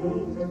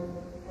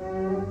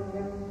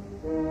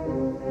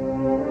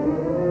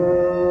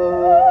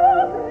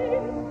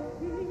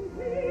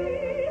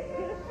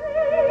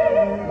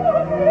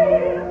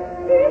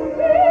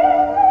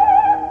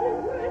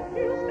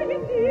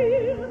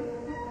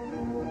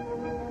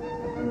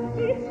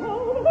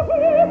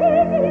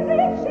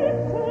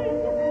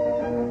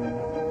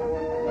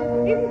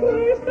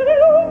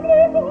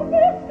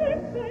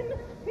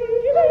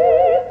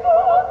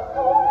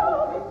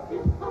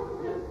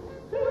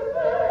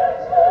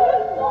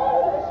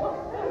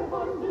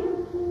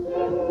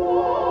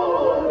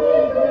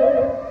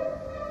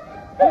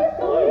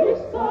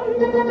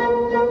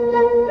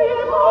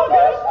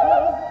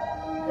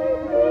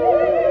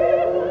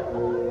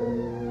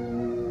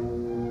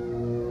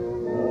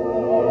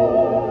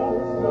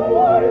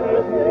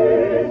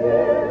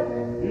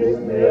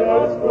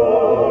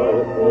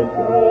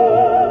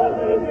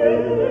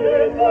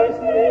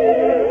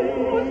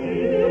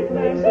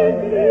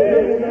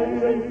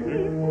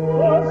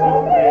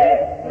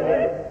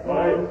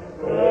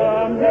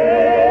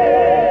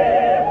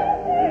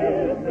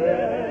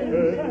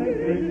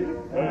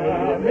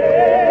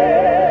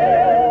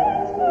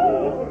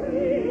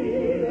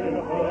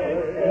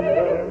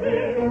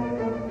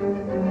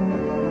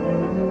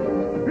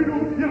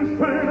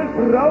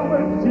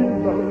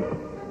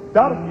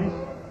 Darf ich?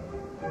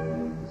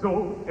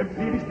 So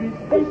empfehle ich dich.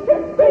 Ich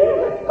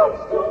empfehle,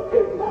 kommst du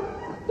immer,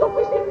 doch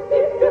bestimmt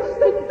den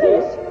Fürsten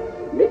dich,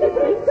 mit den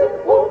Prinzen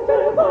und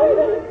der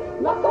Weile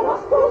nach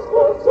Damaskus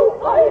zu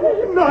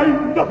eilen.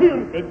 Nein, dafür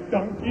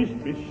bedank ich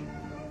mich.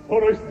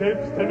 Vor euch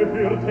selbst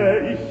befürchte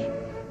ich,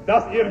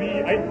 dass ihr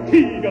wie ein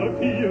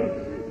Tigertier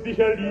sich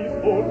erließ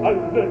und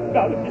alle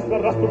Galfis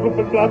verrast und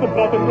Ruppenblasen,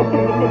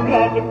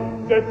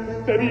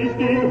 setzte mich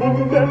in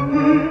 100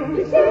 Mühe.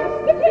 Die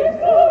schönste Prinz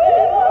so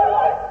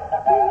allein,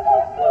 dafür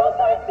sollst du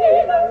sein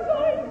Diener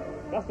sein.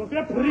 Dass doch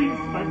der Prinz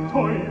mein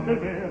Teufel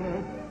wäre,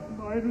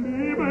 Mein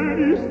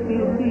Leben ist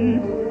mir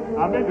lieb,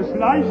 am Ende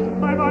schleicht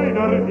bei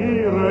meiner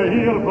Ehre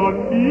her von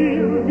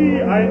mir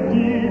wie ein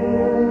Dieb.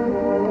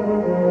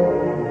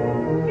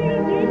 Der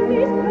Dieb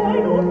ist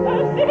klein und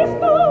das ist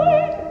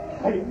dein.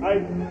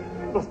 Ei,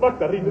 was mag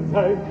darin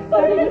sein?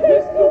 Darin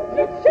wirst du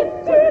Glückchen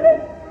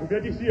tönen.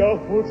 Werd ich sie auch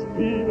wohl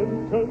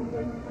spielen können?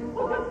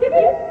 Und das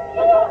gewiss,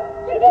 ja,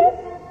 gewiss.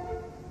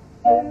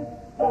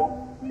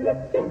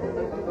 Glückchen,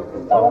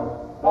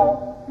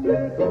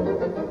 Flöte,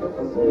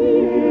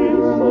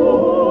 sind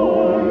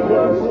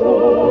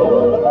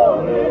schon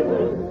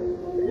verreden,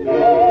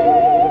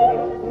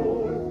 lehrt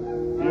wohl,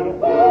 wir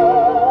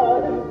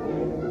fahren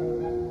hin,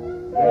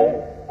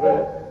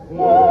 lebe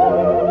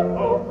wohl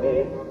auf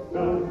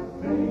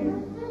Wiedersehen,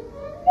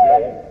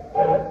 lebe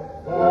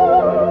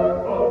wohl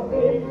auf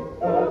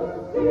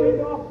Wiedersehen.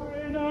 Doch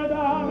schöne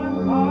Damen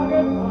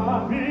fragen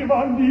nach, Wie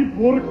man die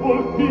Burg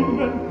wohl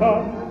finden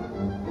kann,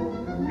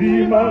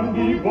 wie man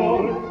die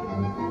Burg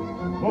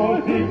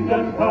wohl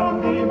finden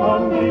kann, wie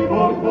man die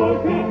Burg wohl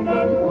finden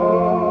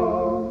kann.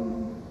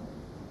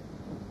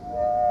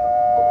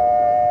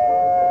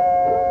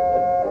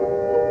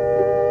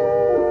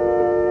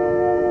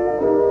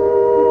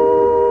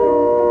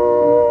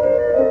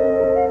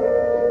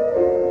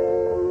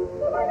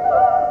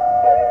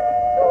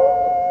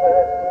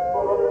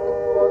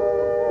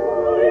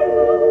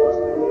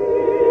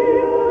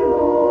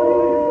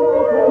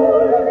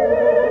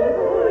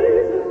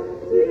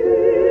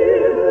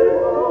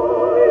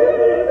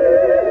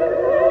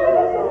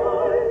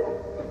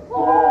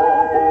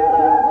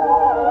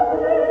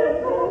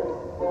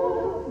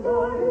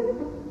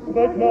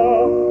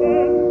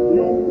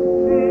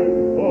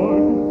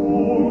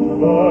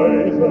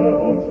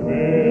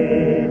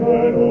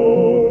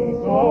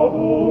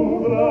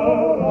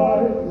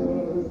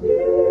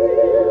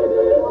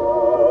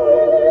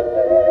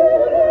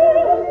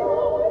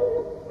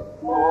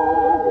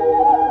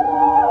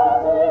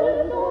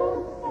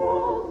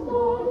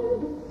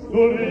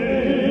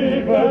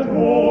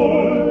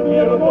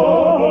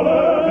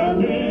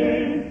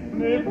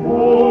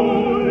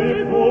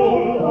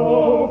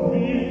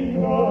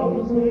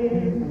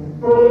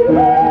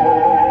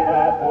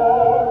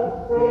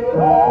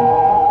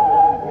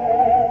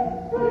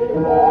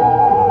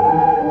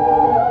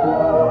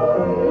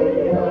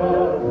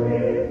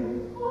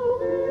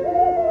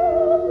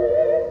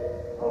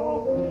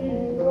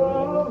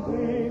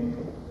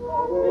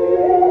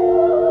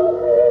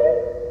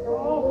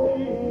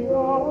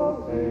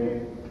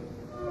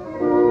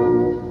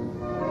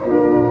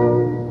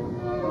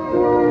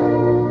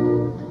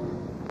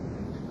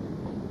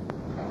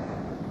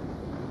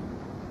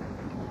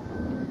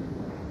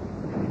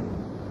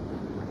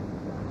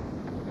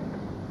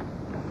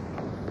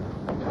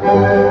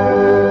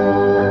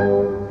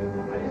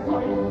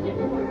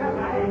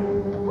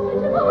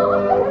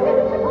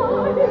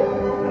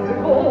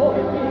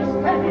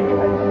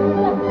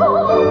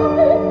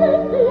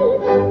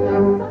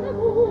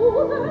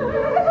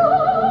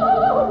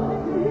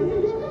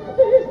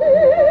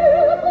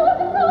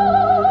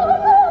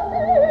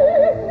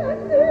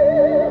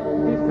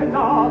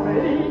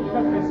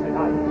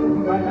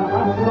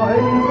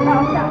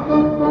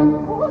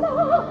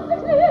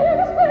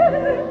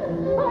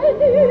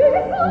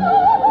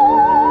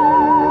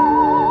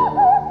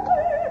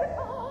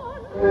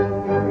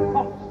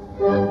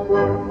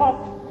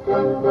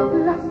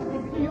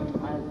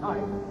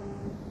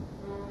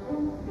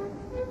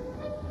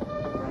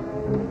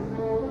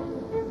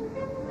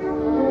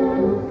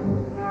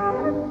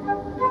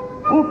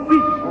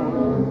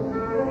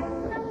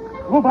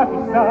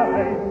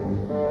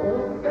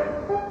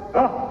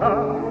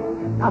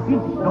 Da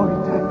find ich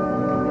Leute,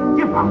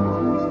 gebracht,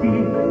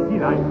 spielen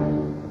hinein.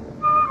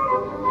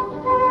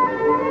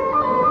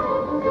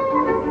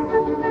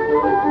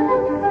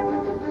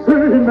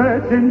 Schön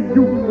Mädchen,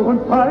 jung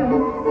und fein,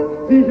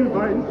 viel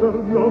weiser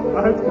noch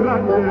als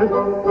Kleine.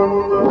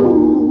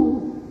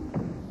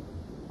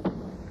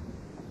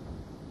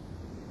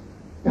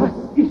 Das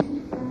ist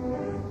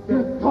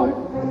der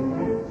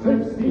Teufel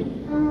sie.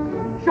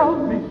 Schau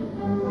mich,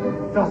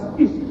 das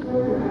ist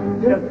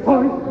der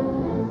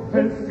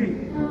Teufel sie.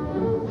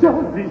 Schau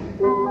mich,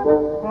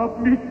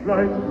 hab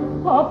Mitleid,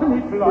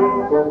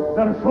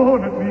 dann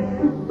schonet mich,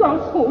 dann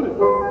schonet.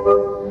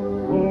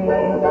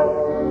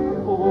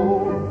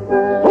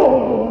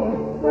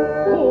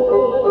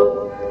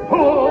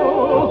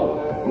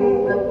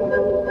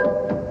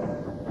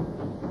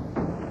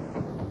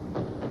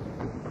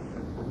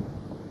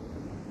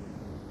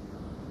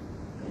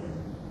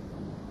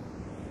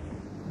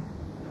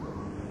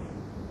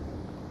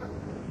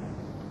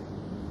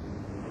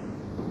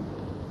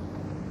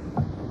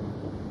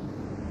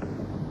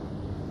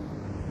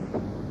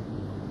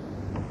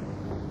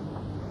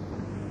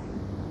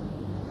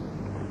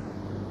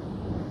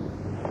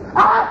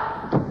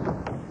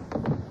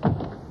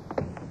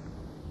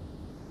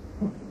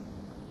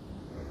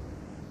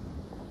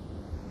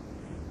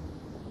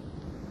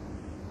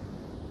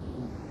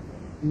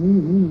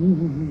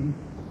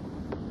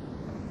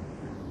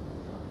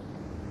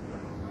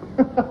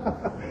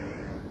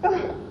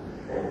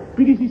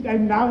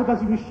 ein Narr, dass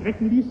sie mich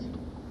schrecken ließ?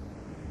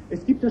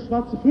 Es gibt ja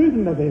schwarze Vögel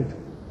in der Welt.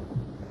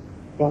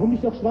 Warum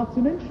nicht auch schwarze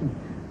Menschen?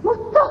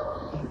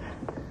 Mutter!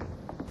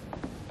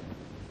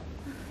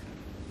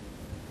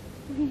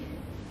 Wie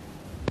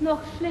noch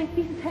schlägt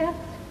dieses Herz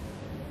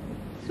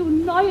zu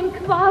neuen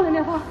Qualen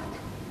erwacht.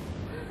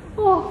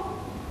 Oh,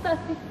 das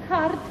ist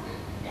hart,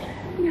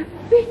 mir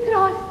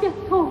bitterer als der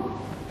Tod.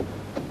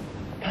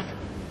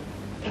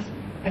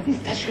 Was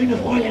ist das schöne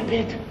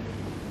Fräuleinbild?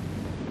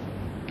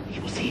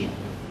 Ich muss sehen,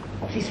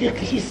 ob sie es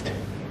wirklich ist.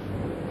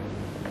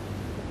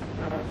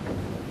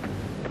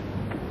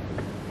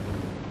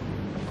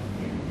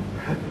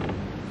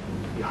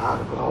 Die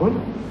Haare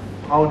braun,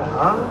 braune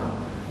Haare,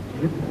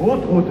 die Lippen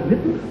rot, rote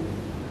Lippen,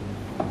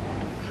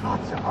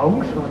 schwarze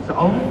Augen,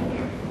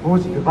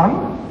 rosige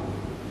Wangen.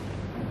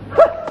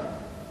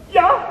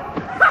 Ja,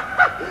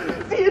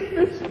 sie ist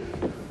es.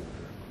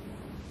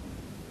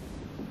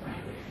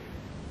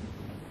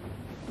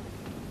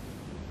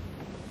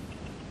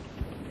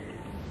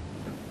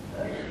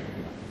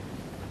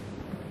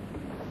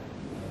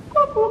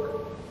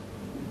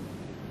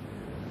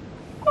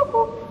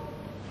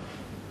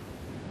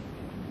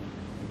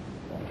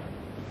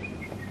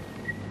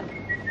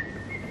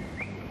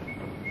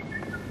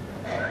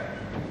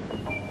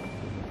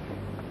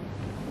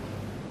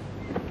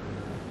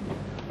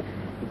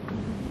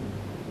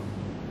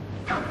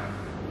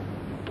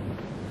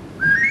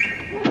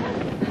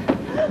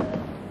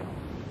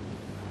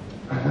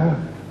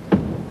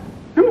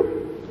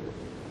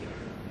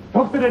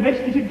 Der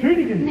nächtlichen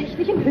Königin.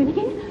 Nächtlichen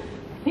Königin?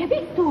 Wer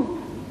bist du?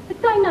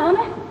 Dein Name?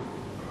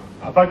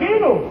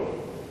 Papageno.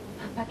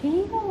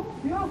 Papageno?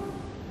 Ja.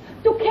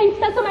 Du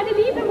kennst also meine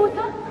liebe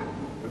Mutter?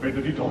 Wenn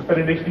du die Tochter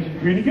der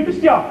nächtlichen Königin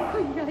bist, ja.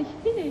 Ja, ich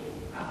bin es.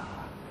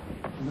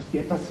 Ich muss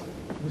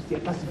dir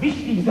etwas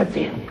Wichtiges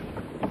erzählen.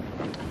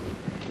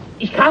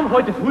 Ich kam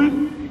heute früh,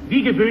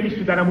 wie gewöhnlich,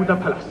 zu deiner Mutter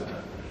Palast.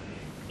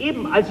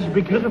 Eben als ich im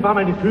Begriff war,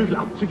 meine Vögel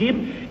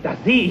abzugeben, da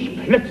sehe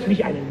ich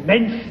plötzlich einen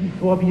Menschen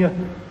vor mir,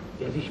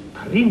 der sich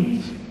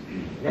Prinz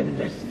nennen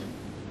lässt.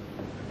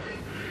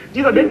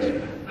 Dieser Mensch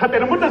hat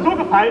deiner Mutter so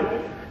gefallen,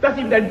 dass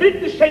sie ihm dein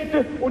Bildnis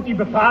schenkte und ihm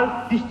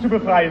befahl, dich zu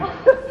befreien.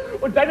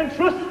 Und dein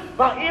Entschluss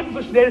war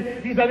ebenso schnell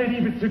wie seine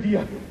Liebe zu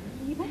dir.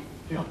 Liebe?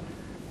 Ja.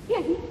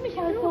 Er liebt mich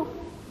also.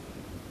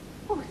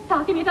 Oh,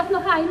 sage mir das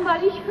noch einmal.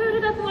 Ich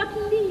höre das Wort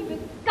Liebe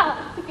gar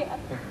zu gern.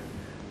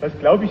 Das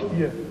glaube ich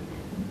dir.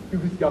 Du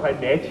bist ja auch ein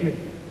Mädchen.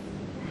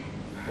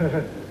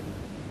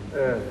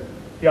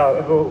 Ja,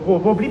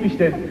 wo blieb ich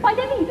denn? Bei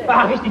der Liebe.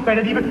 Ah, richtig, bei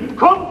der Liebe.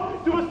 Komm,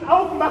 du wirst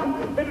Augen machen,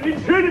 wenn du den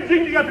schönen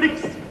Jüngling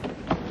erblickst.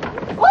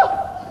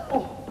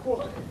 Oh,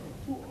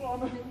 du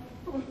Arme.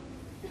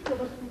 Ja,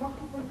 was macht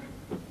man?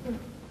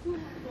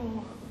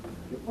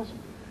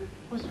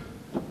 Was?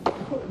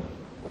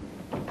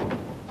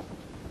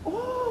 Oh.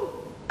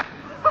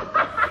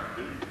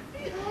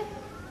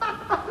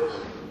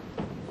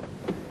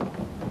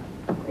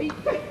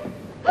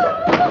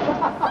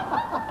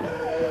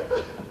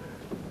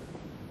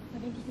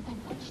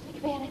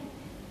 Wäre,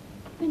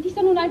 wenn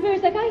dieser nun ein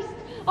böser Geist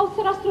aus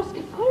Sarastros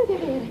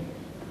Gefolge wäre.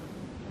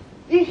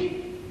 Ich?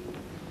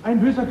 Ein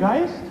böser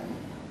Geist?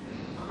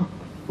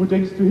 Wo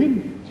denkst du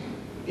hin?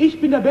 Ich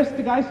bin der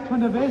beste Geist von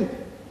der Welt.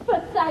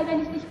 Verzeih,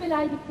 wenn ich dich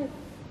beleidigte.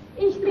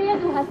 Ich sehe,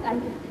 du hast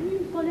ein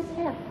gefühlvolles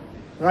Herz.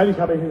 Freilich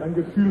habe ich ein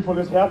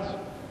gefühlvolles Herz.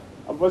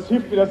 Aber was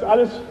hilft mir das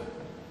alles?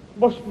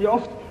 Möchten mir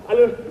oft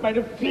alle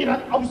meine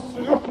Federn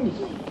ausrücken,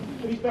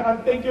 wenn ich daran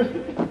denke,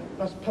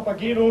 dass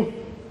Papageno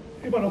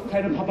immer noch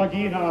keine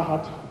Papagena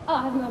hat.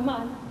 Armer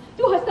Mann,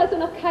 du hast also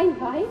noch kein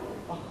Weib?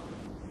 Ach,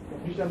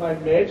 noch nicht einmal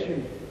ein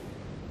Mädchen,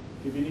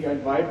 viel weniger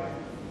ein Weib.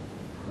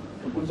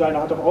 Und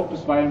unsereiner hat doch auch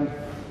bisweilen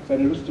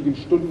seine lustigen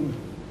Stunden,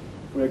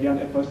 wo er gern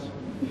etwas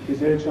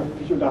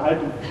gesellschaftliche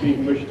Unterhaltung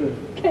pflegen möchte.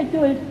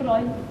 Geduld,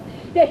 Freund.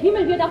 Der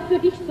Himmel wird auch für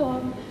dich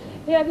sorgen.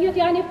 Er wird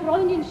dir eine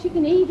Freundin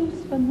schicken, ehe du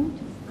es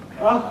vermutest.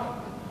 Ach,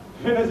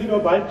 wenn er sie nur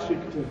bald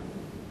schickte.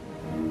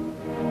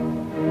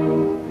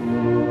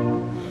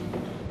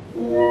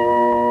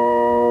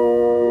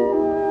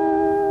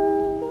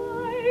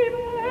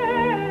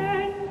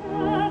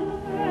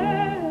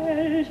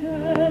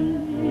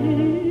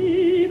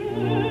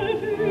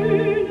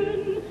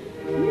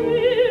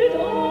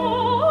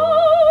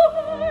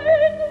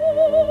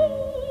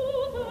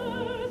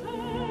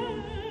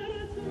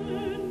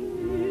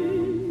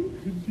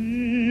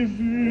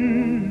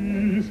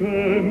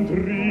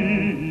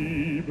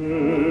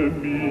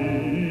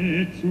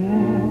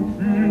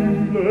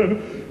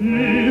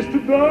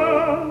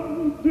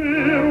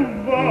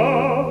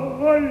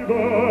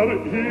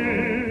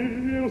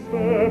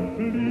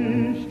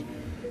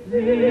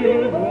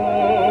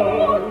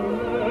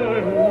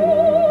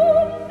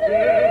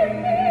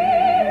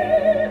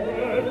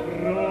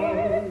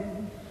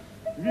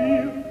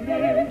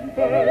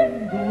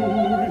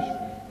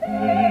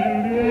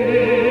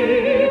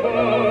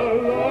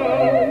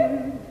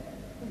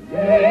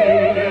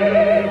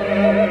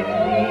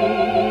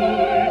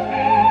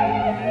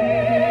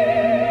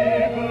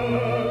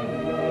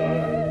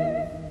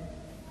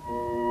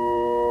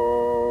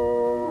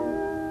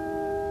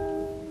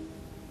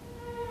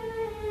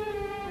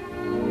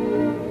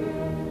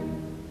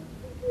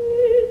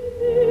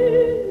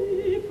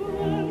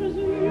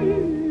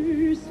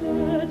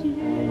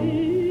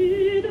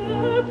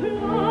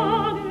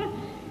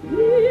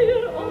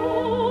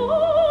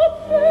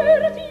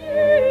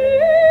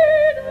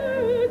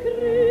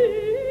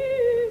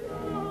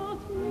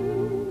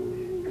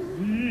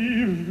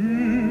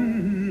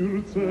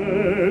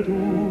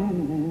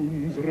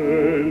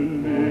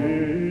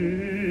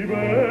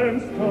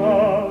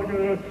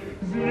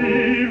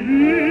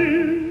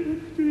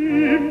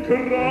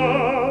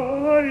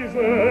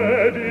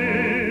 Weise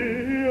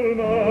der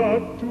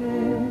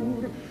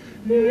Natur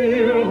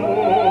ihr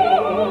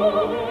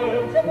Hort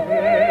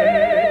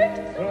trägt,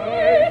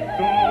 zeigt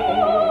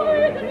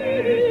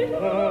deutlich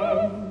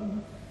an,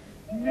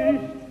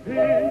 nicht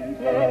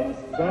Peters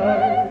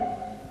sei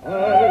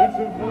als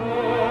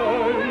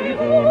Weib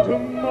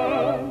und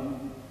Mann,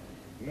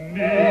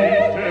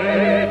 nicht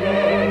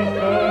Peters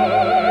sei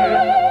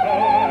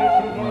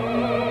als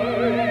Weib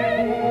und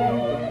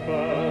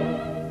Mann.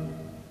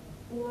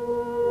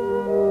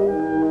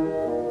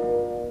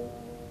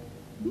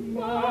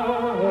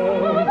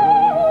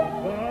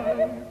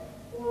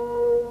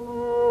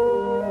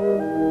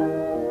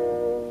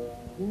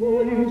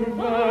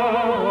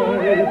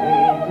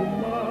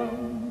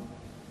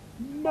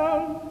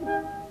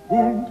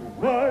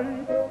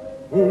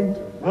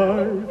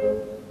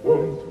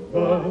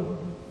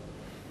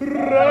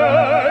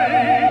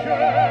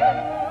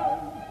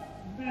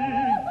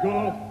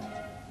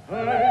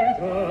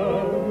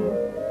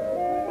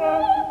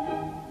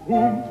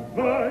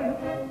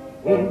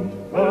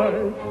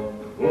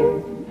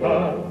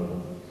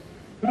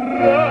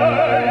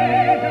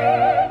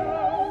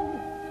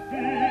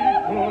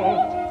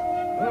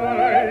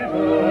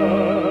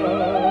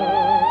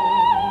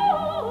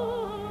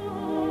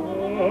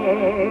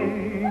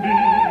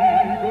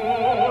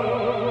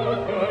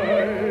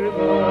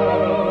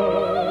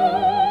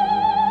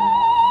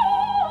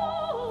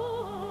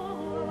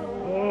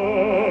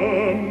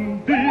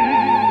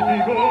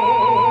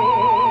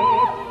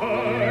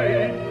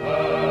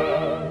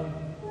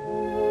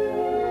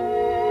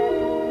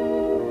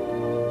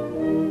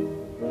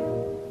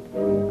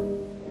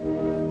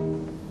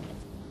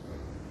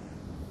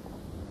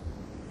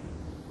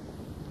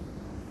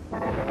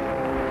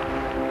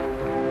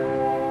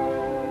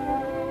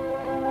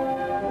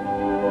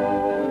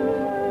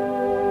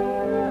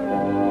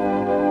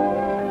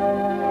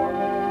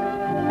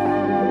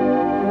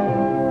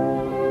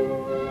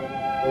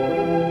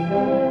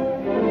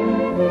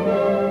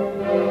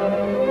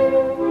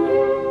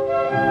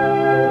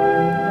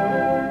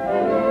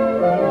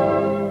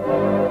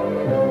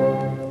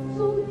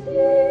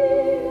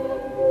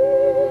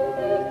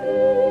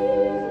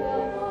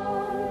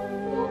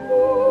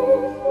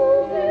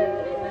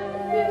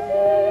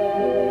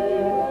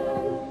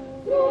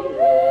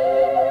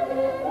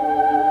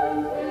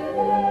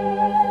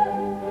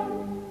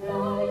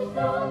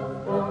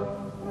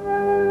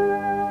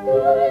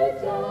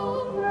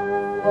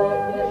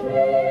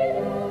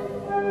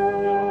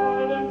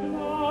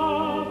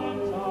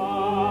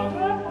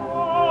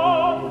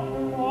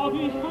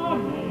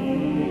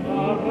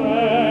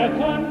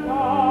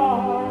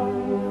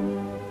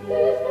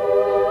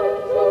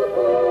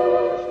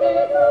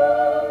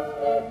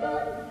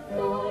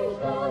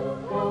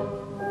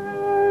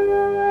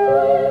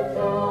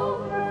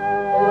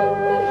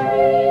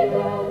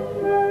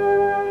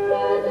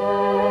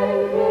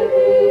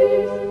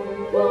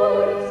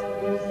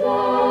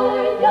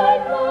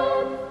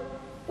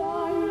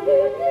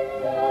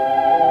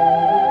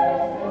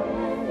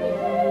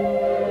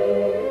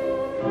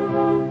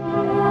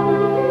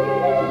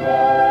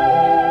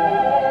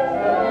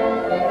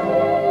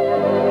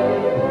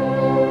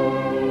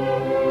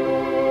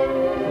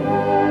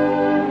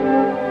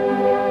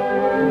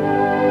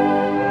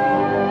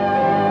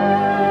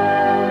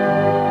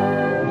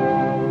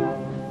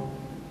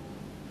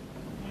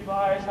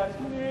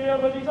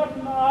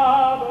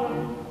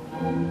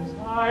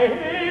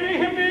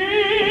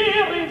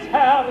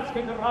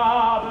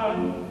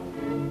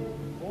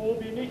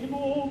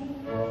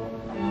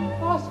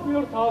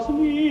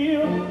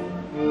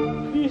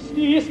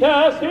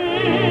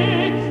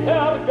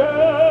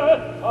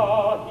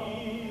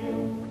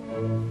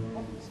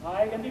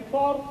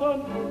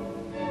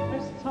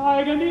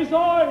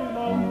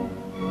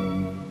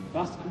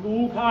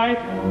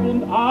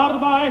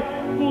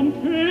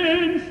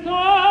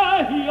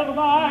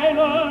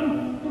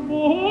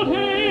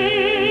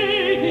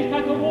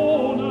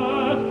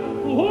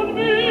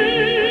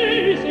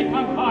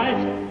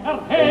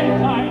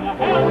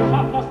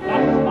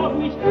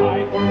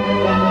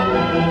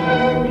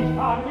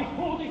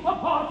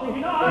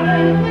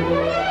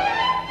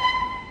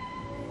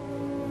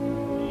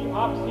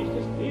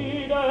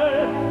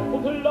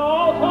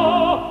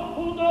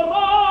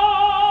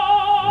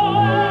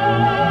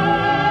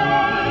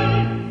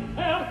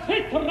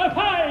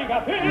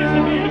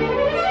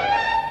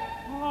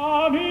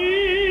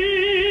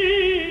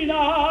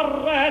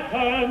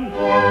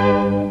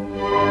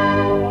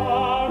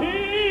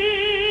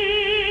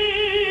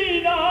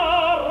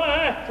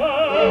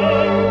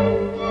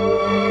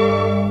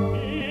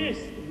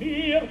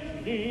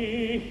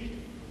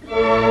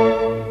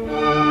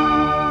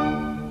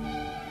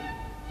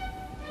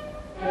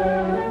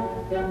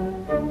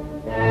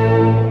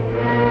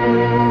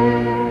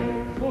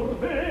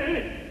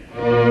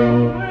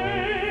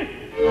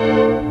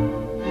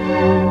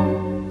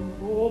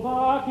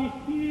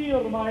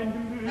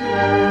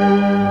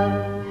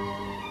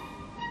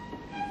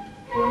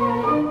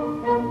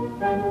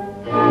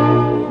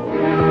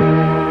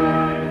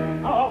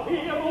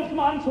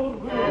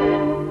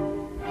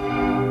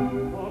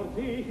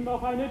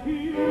 eine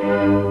Tür,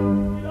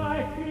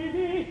 vielleicht find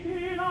ich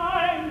den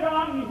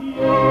Eingang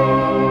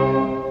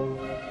hier.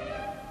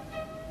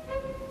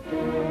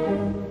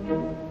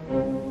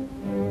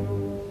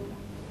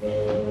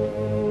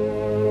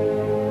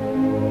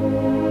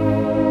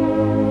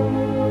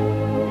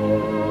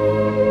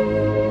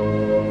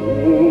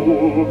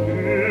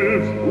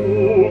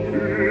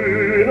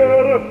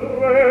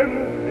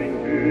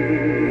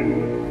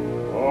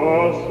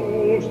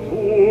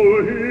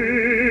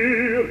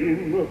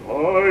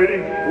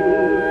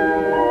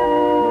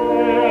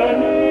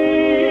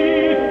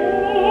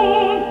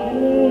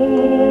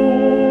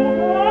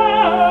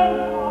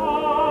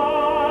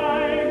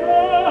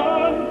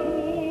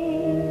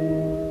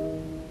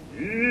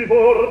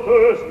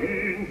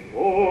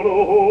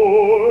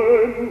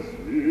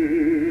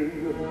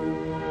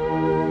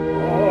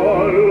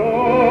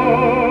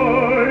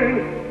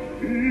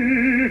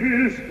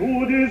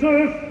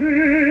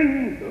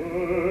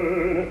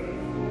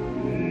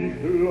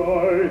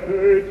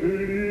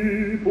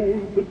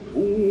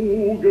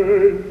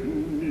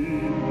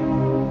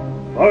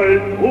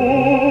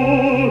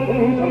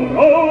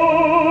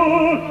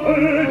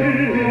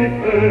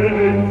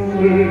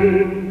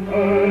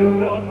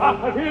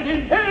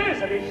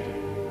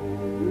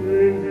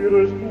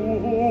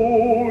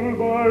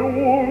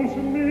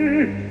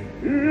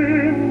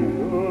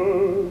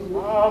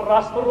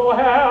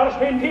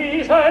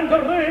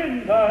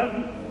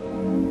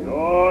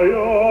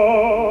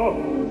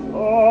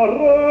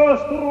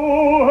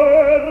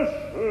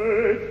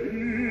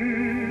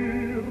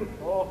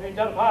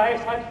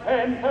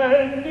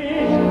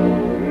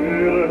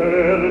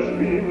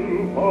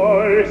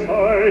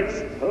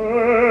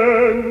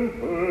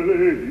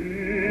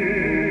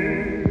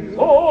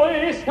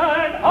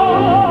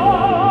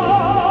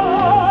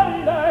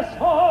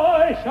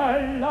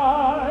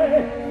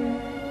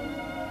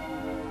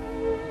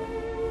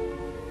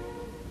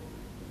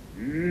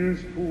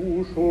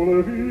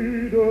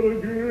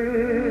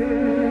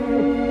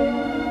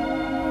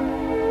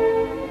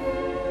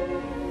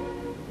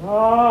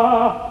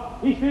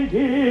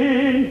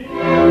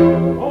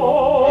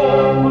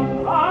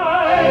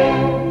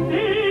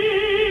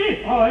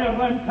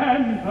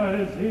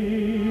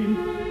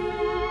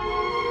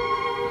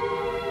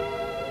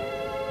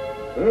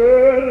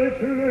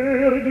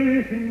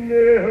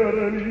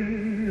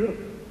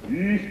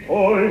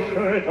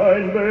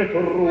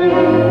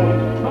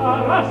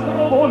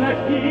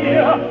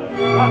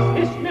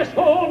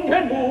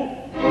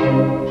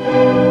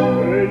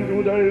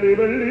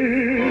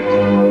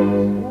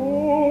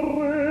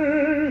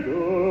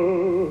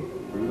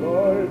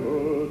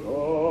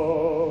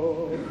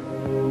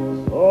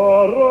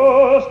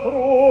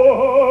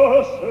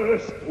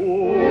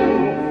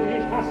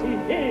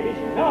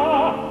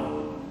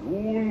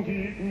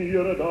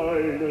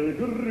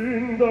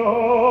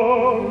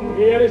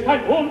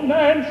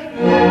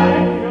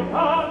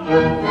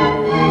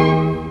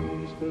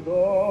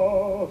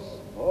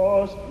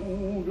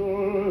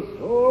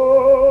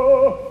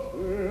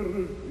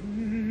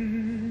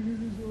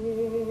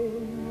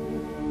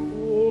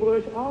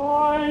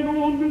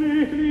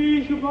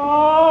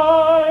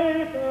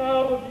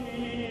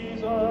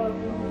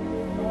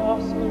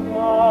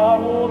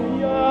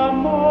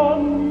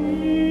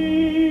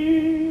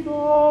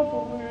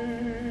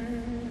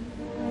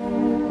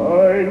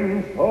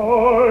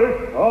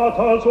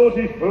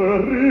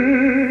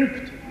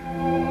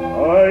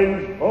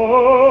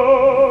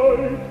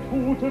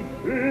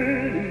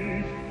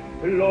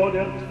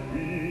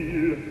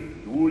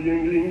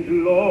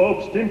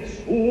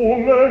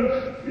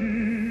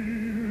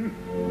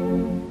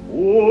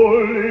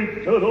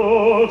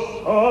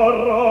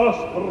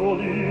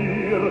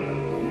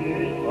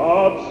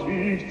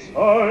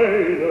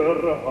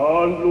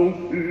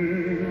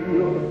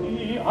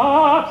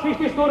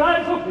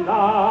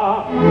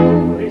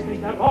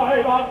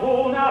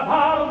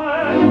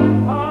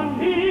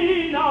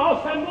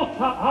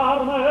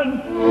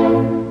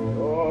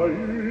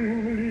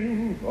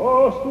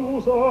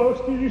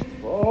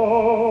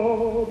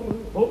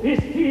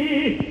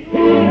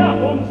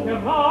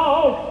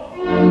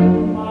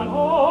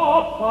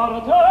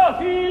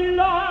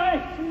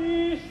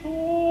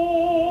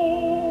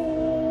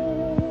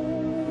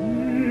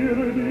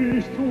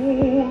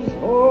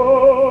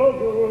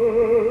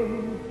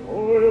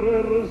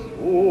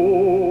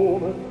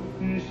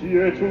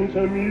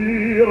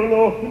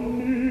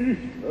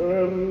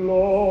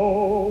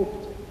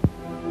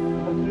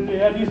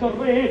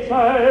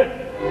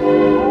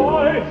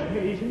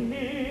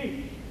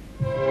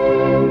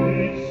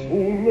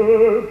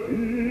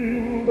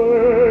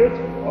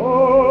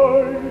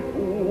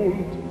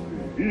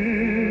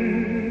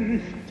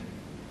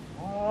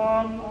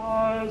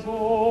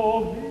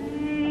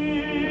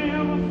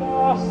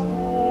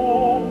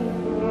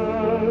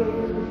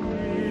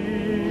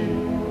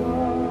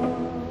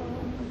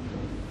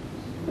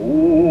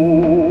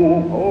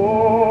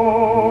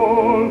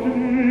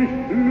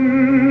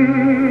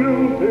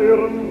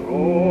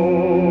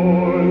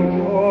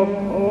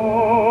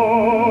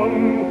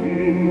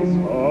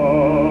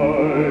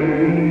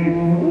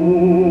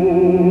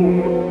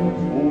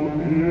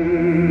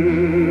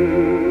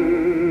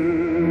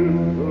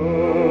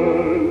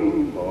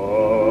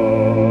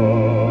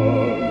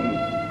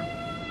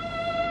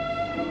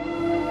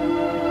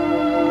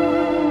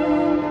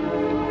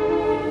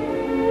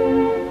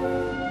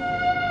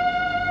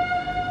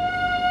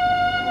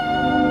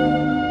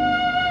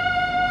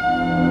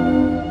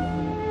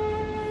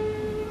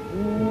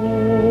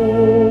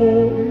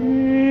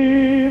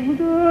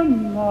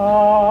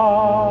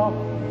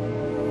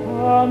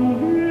 dann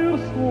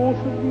wirst du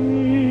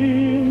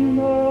schwingen,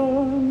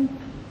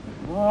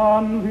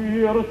 dann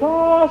wird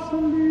das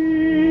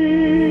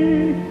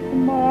Licht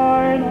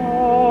mein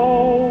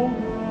Auge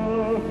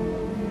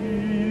finden.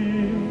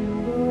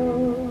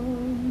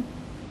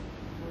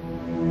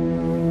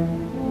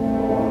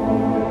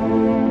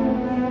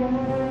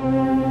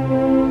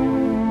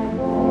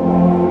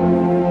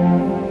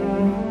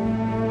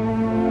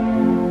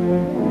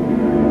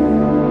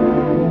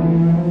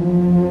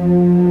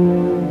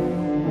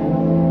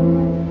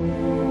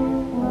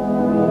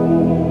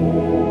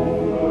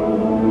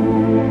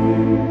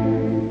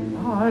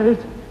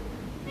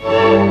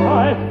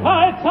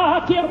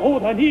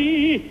 Oder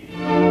nie,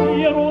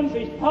 ihr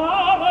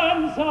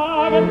unsichtbaren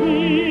sagen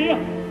wir,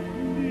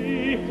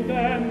 liegt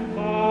denn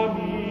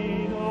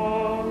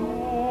Tamino.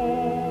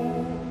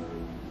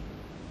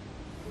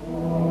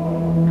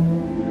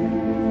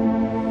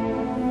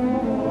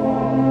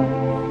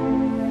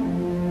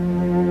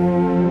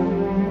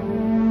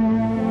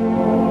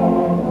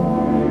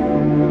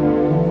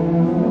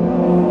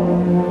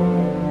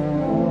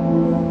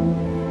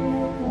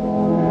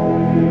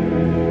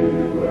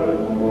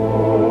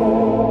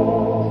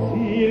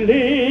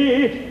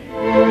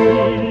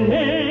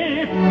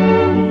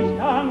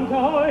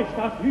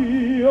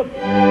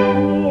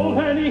 Nur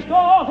wenn ich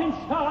dort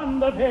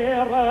imstande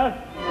wäre,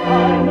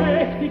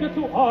 Allmächtige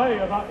zu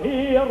eurer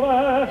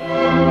Ehre,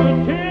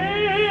 mit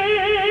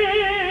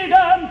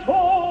jedem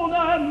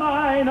Tone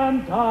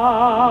meinen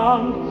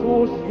Dank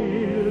zu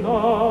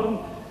schildern,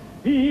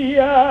 wie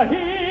er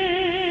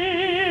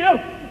hier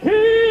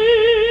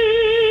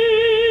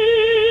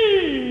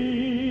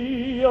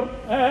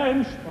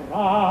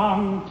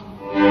entsprang.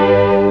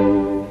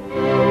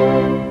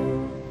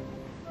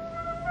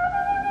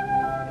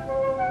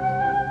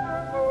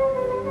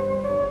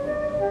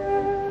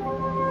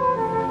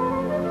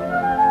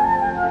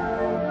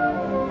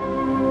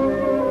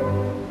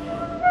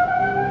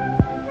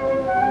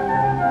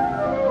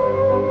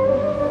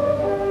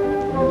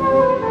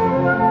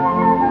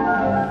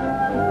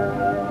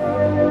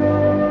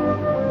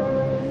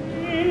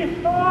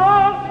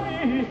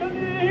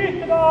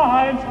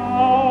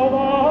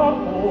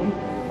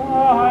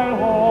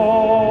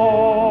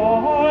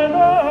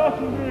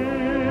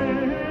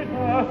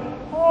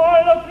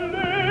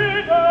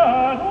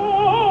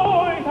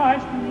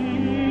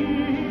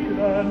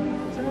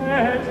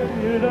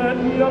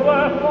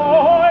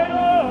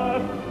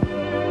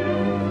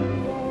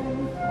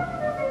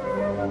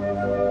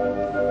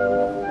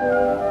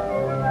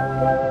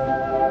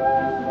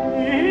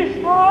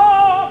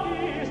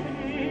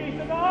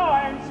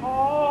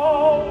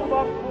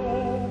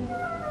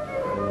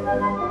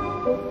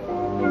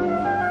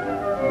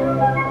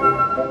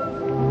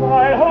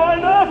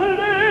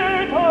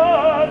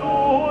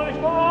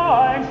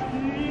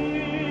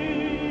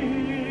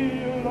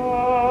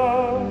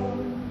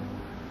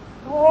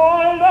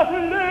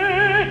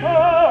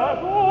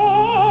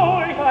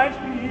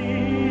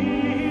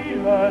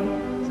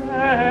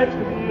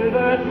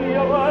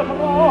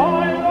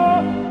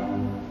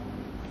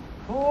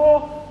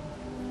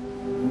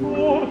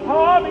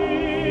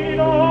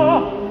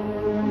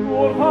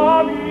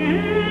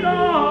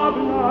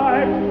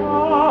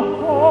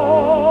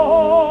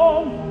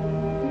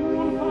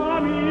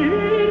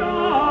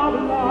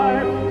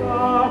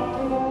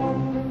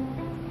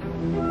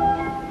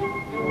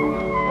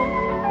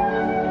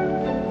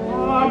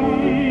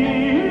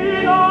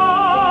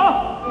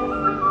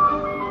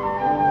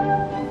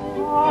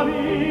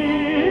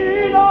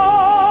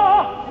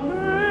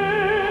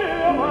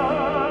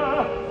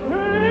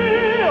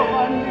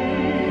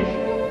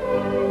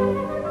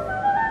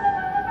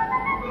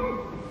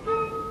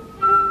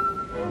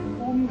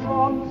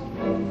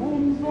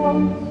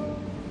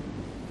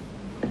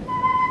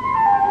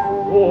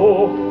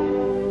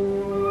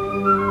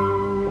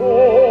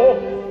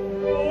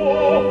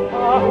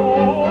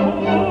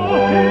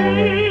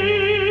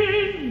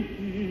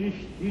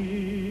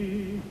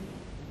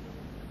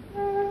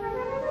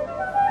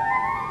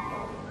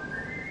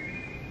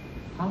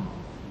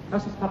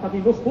 Das ist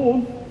Papagenos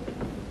Ton.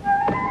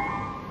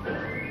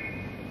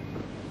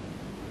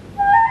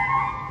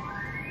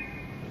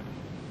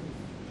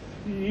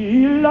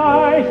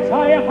 Vielleicht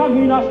sei er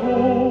Taminas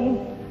Sohn,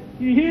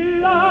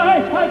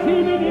 vielleicht heißt sie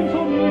mit ihm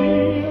zu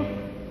mir.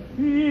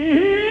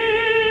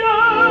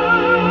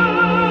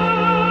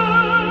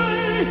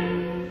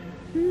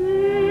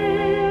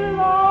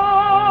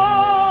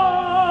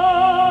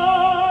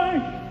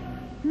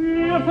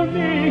 Vielleicht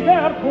nicht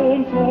der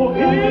Ton zu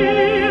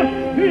ihr,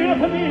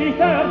 wird nicht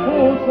der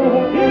Ton zu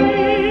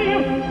ihr,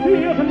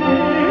 wird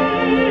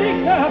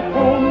nicht der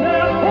Ton zu ihr.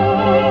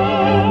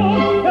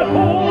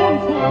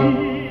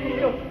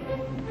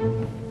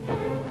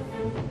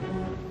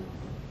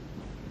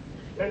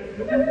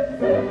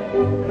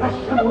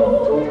 Rascher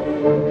Mut,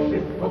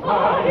 Schiff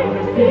vorbei,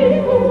 ist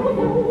die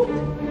Mut.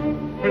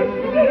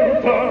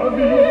 Wir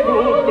Tamino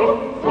doch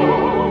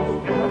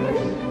sonst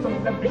erwischt,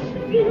 sonst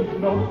erwischen wir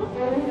noch.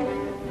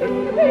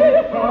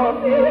 Wir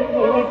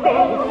Tamino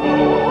doch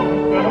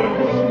sonst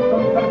erwischt,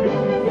 sonst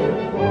erwischen wir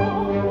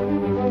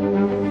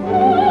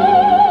noch.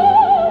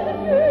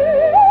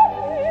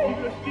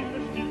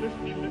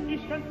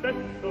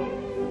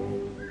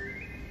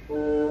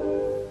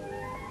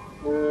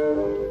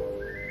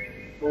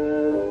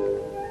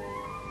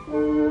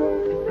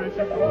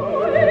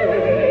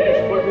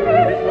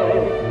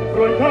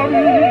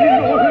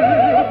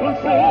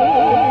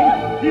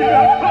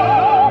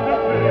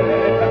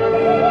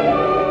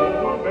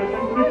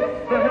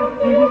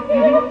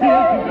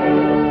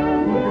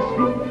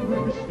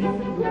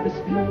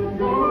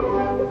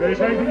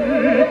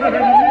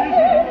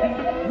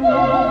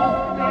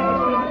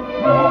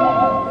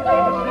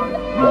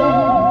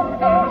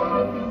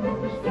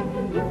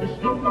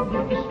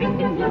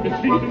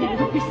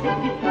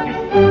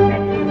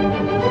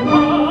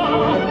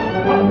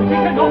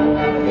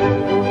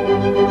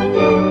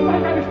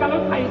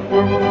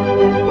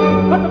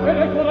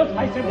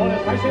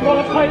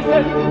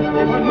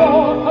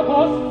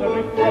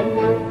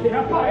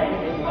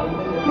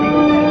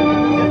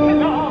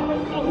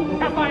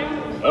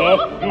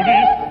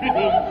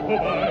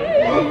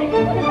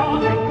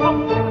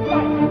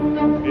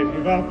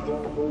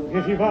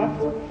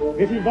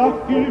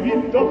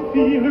 Gewinnt doch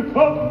viel,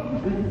 komm,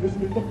 schönes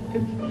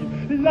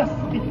Glockenspiel. Lass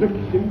die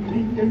Glöckchen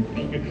klingen,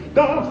 fliegen,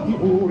 darfst die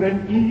Ohren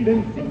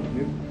ihnen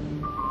singen.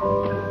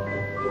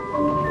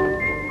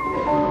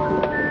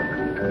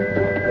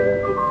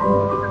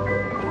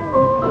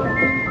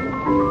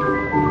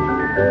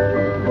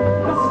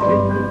 Das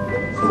klingt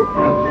so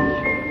herrlich,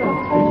 das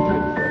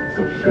klingt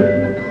so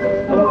schön.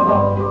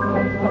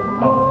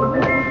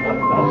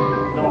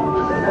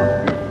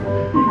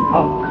 Wie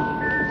hab ich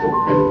so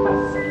etwas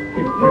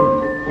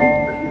gewöhnt?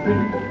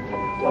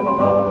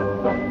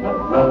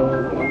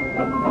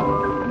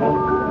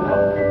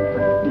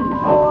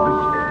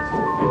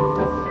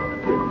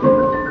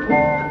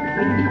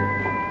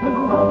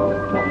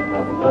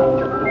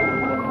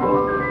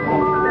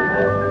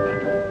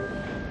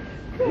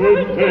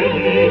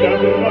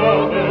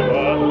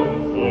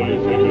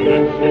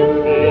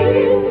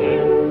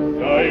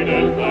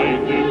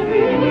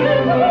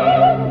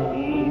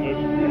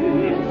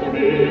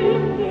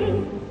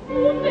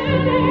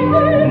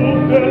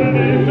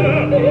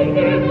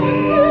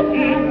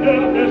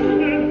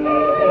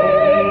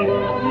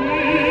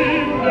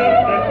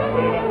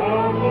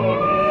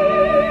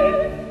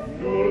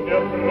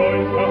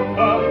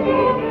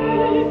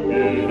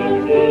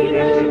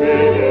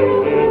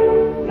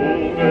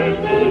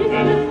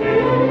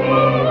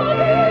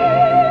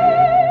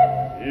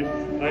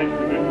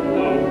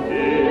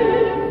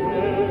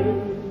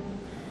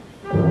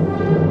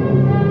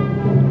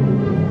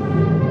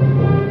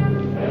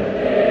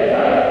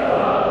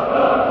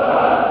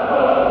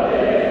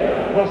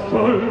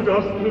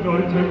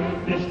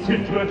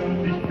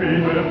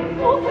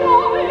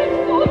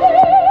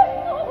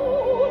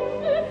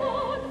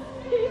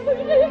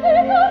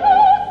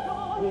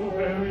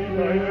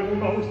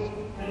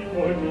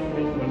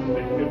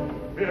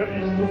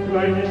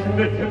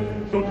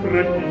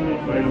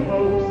 Seinen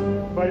anderen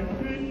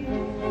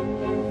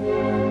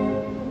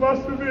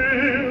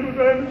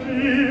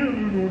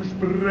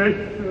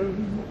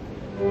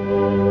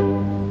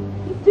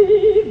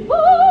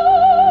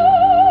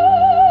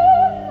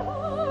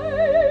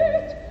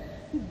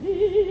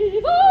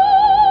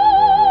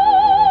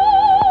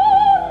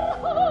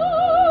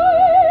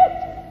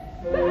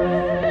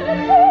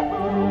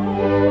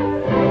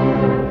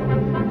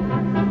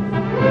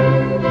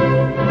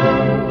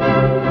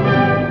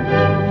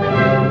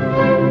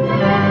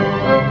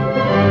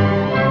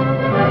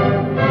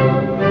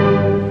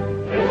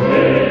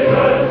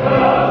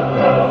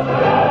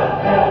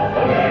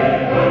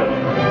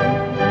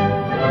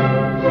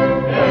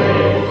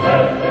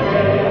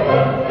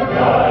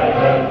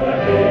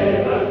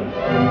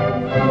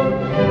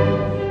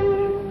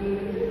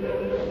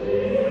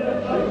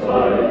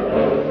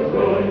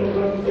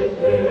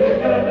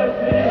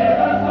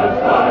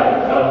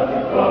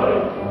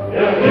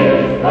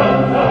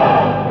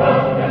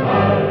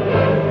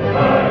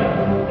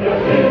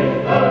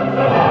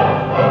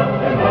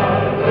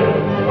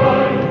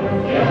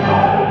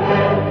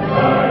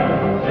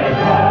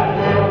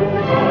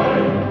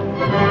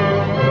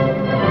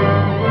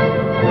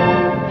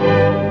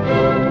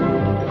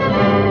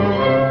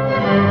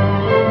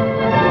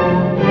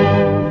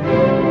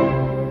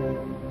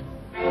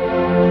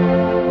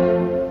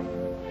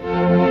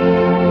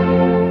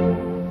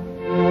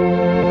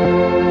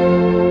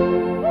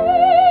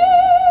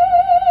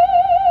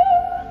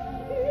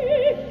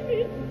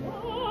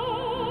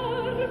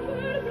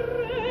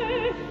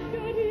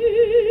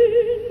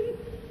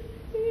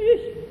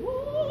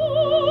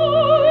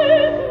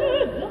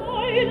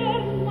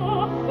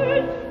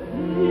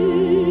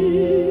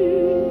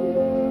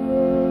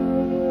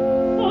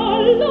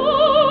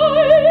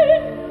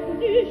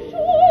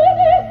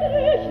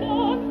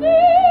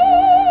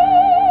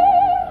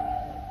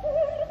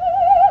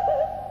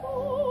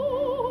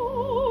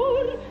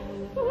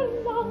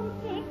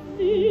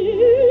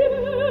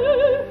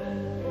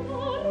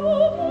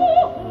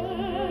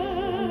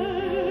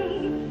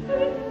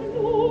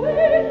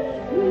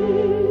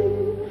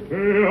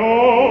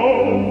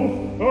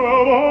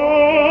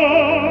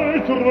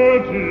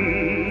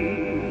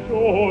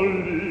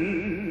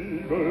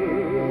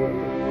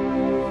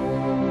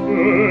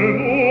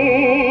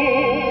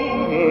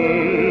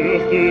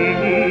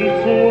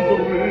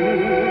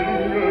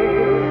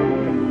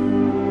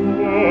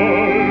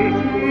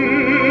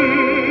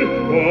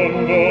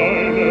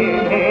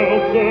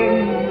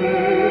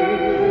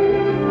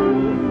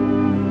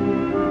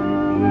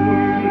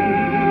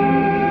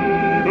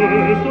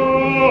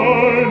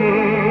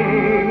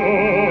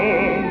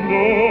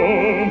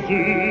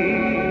sie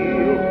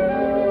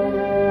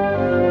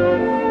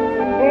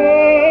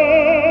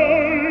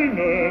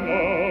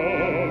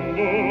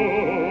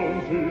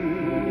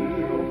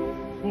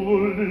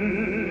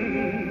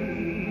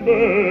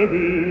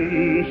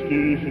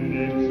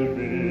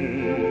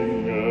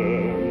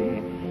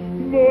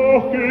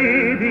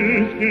geb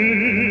ich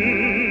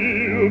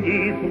dir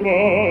die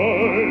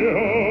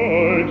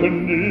Freiheit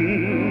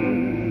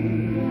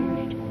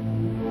nicht.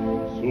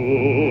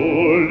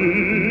 Zur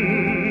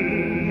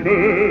Liebe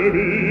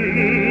will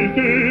ich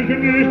dich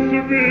nicht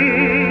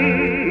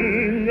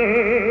zwingen,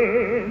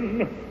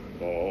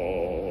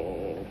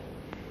 doch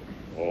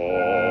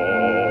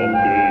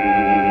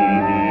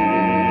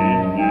geb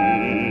ich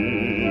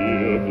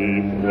dir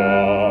die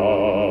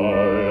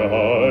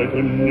Freiheit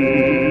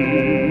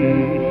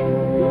nicht.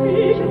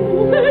 Ich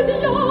rufe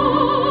ja,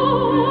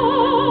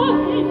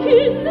 die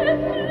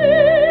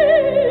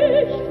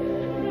Kindespflicht,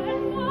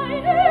 denn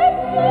meine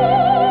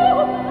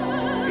Blume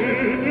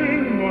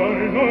In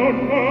meiner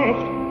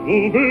Nacht, du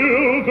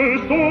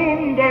würdest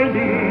um dein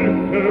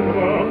Glück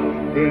gebracht,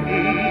 wenn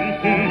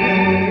ich in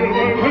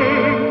ihren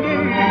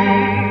Händen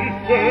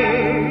ließe.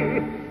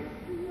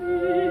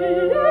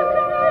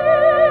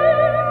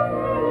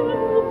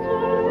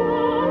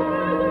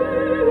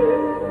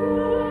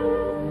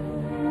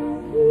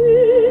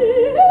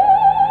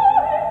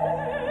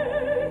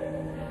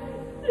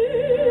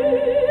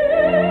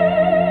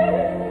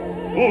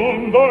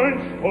 Und ein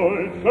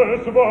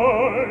stolzes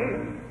Weib,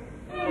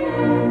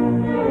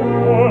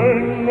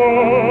 ein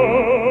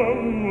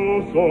Mann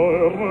muss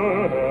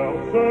eure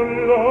Herzen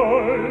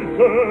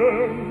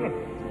leiten,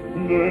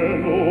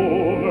 denn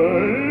ohne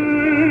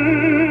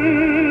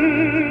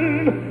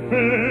ihn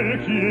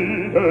fliegt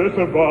jedes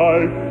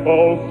Weib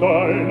aus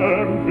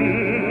seinem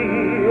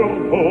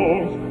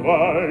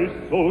Wirkungskreis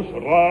zu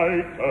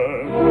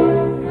schreiten.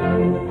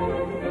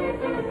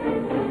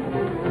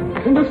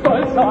 Du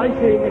stolzer ein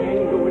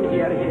Königin nun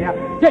hierher,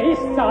 der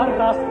ist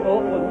Sarastro,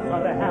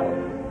 unser Herr.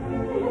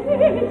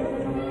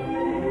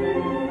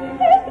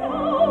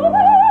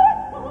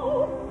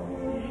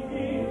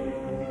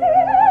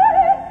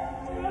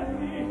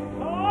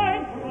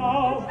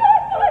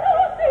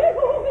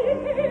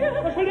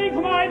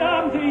 Schlägt mein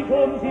Arm dich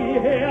um sie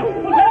her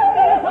und hält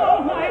es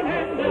auf mein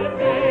Hände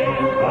weh.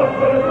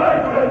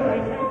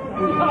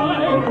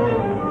 Nein,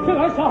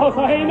 vielleicht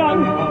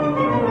auseinander,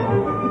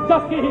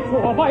 das geht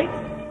so weit.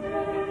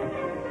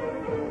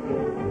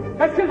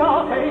 Das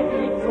Schlafe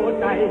liegt zu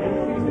deinen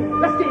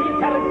Füßen, das die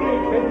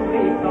Vergeben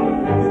lebt auf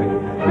Füßen.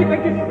 Mit der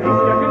Gefäß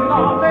der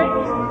Gnade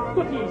ist,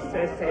 du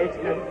dieses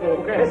seltenen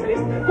Vogels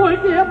List,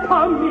 wollt ihr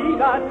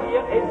Pamina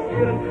dir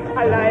entführen,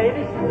 allein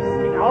ich muss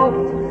ihn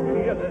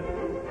aufzuspüren.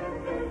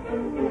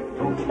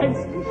 Du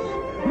kennst mich,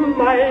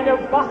 meine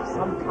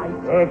Wachsamkeit.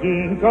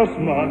 Verdient, dass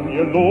man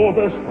ihr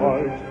Lobe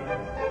schreit.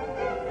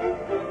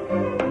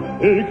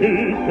 Ich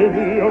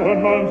gebe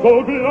ihren Mann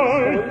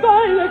sogleich.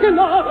 Deine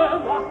Gnade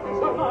macht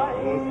frei.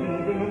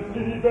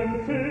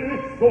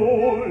 77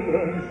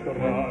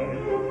 Sohlenstreit.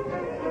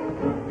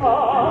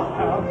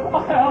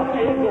 Ach Herr,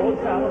 den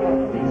uns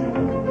erlaubt nicht.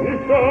 Ich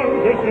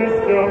danke, es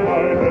ist ja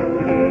meine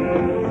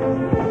Pflicht.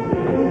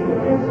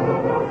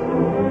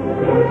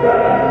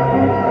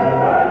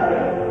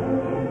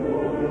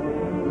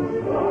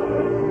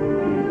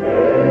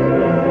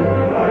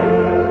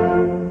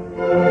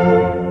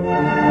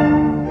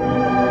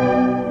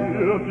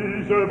 Für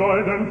diese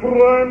beiden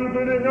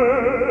Fremdlinge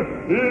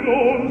in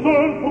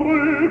unseren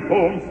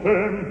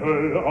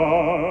Prüfungstempel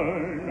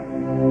ein.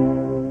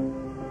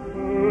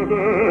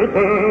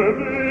 Becket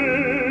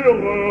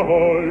ihre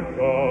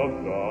Häupter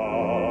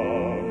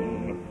dann,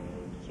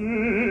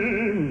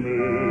 sie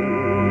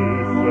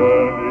müssen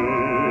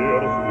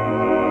erst gereinigt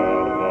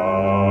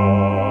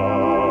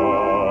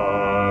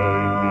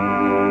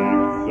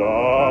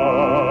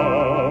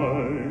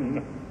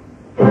sein.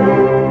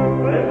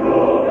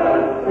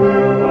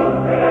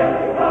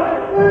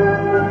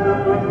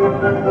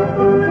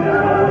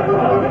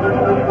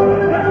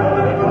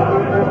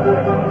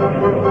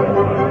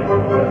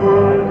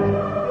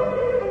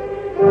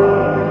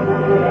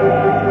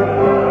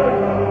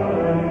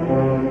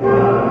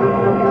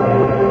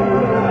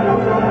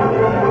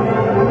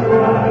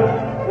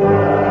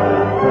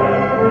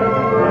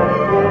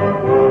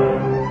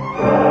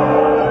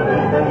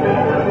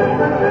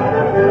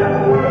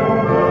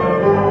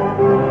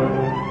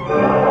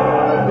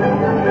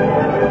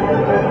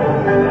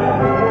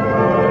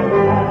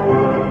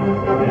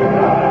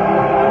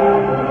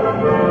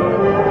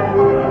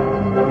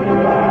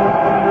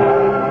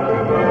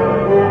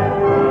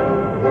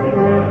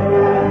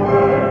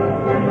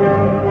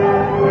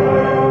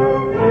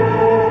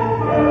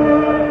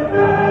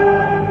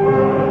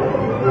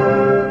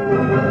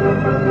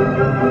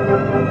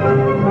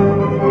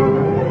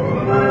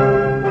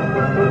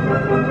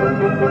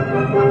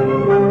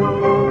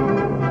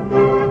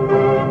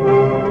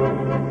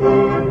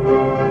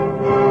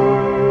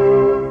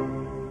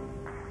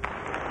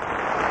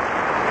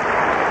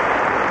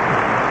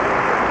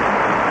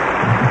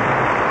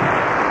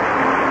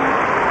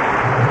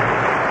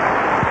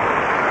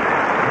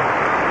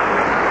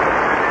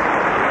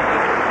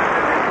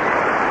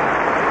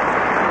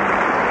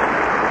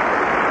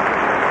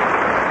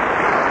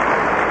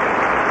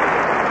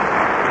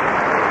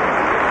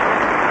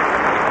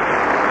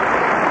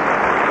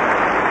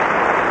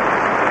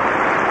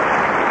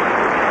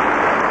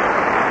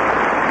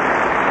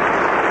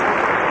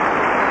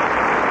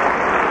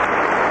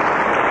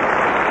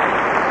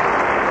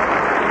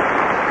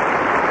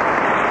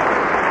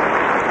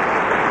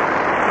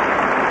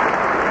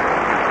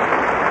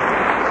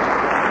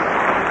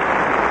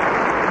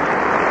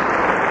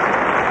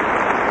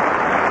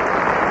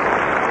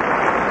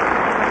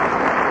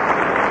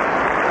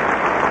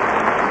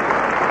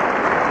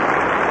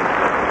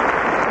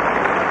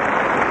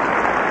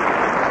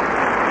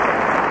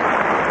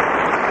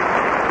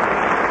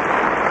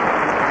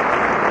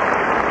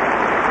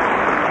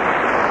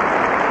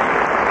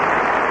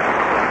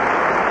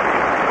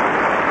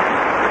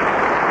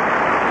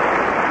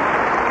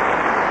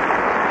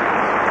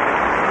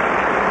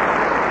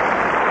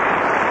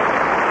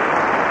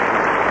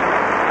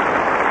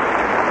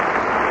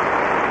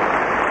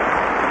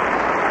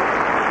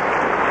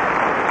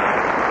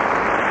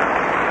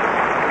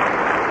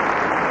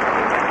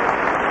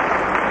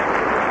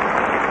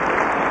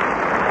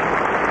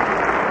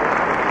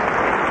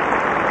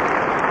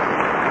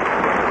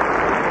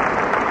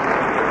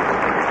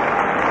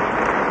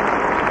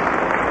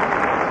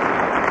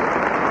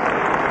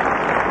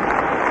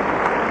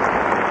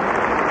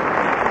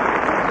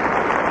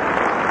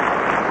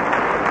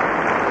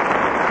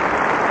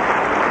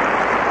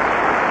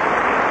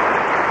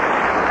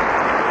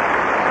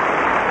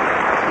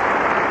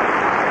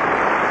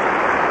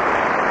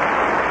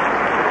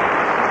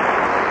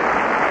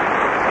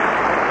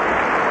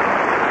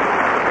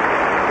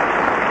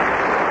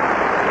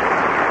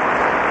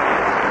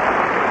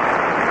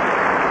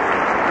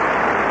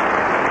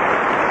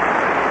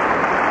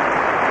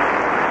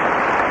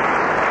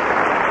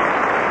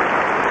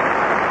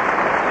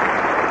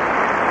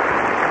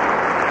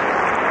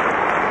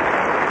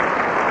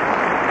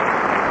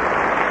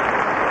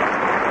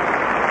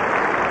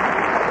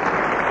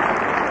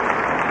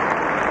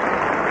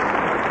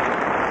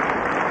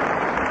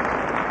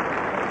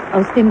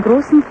 Aus dem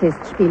großen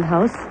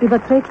Festspielhaus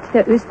überträgt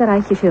der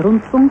österreichische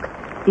Rundfunk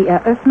die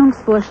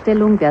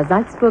Eröffnungsvorstellung der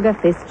Salzburger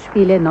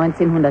Festspiele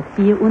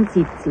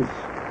 1974.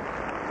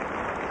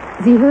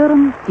 Sie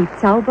hören die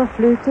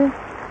Zauberflöte,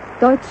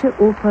 deutsche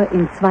Oper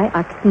in 2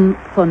 Akten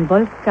von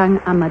Wolfgang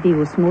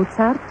Amadeus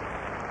Mozart,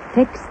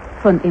 Text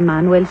von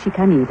Emanuel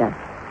Schikaneder.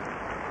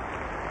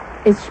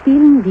 Es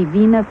spielen die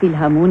Wiener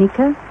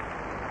Philharmoniker,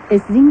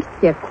 es singt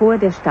der Chor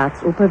der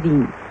Staatsoper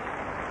Wien.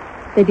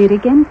 Der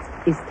Dirigent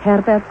ist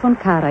Herbert von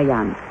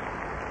Karajan.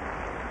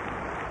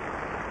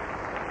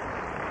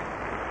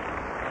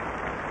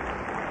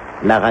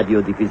 La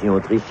radiodiffusion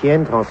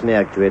autrichienne transmet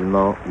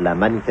actuellement la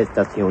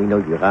manifestation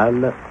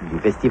inaugurale du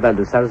Festival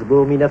de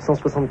Salzburg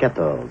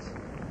 1974.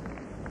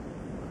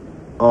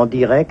 En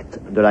direct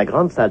de la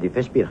grande salle du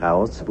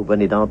Festspielhaus, vous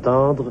venez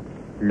d'entendre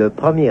le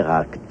premier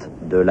acte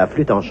de la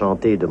Flûte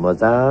enchantée de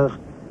Mozart,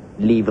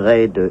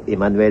 livret de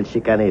Emanuel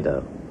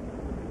Schikaneder.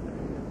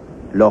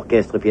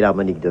 L'Orchestre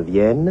philharmonique de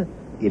Vienne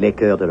et les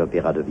chœurs de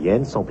l'Opéra de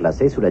Vienne sont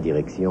placés sous la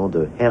direction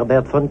de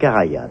Herbert von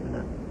Karajan.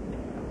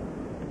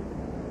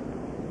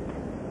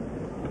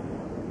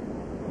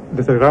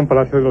 Desde el Gran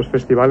Palacio de los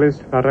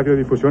Festivales, la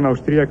radiodifusión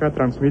austríaca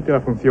transmite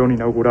la función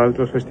inaugural de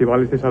los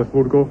Festivales de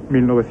Salzburgo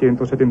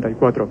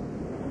 1974.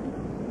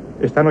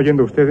 Están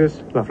oyendo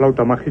ustedes la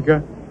Flauta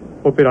Mágica,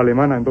 ópera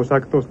alemana en 2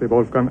 actos de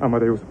Wolfgang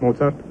Amadeus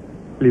Mozart,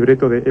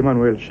 libreto de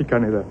Emanuel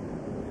Schikaneder.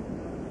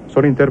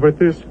 Son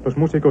intérpretes los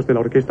músicos de la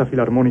Orquesta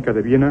Filarmónica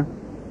de Viena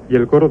y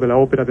el coro de la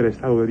Ópera del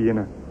Estado de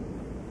Viena.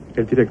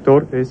 El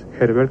director es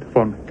Herbert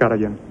von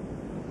Karajan.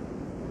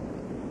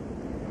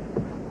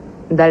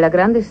 Dalla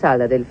grande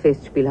sala del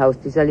Festspielhaus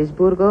di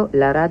Salisburgo,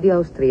 la radio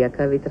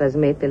austriaca vi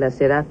trasmette la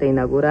serata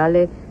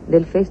inaugurale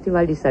del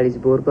Festival di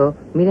Salisburgo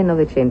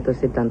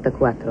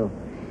 1974.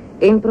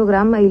 È in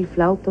programma il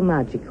Flauto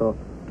Magico,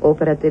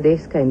 opera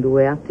tedesca in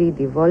 2 atti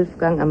di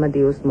Wolfgang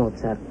Amadeus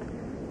Mozart,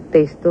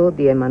 testo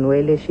di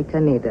Emanuele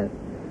Schikaneder.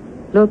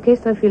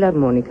 L'Orchestra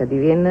Filarmonica di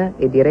Vienna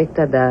è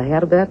diretta da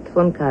Herbert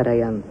von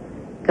Karajan.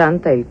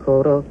 Canta il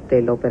coro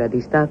dell'Opera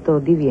di Stato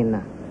di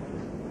Vienna.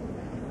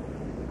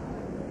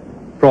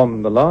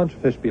 From the large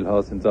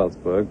Festspielhaus in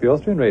Salzburg, the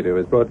Austrian radio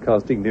is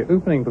broadcasting the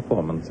opening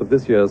performance of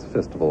this year's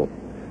festival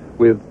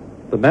with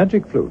the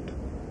Magic Flute,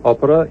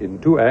 opera in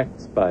 2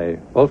 acts by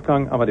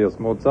Wolfgang Amadeus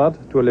Mozart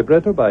to a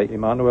libretto by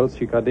Emanuel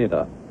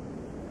Schikaneder.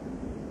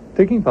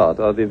 Taking part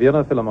are the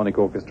Vienna Philharmonic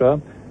Orchestra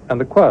and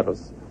the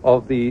chorus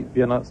of the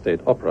Vienna State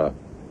Opera,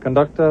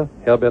 conductor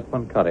Herbert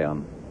von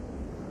Karajan.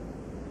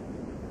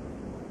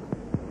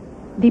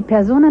 Die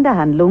Personen der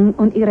Handlung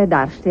und ihre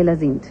Darsteller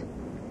sind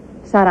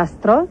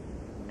Sarastro,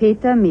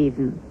 Peter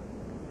Meven,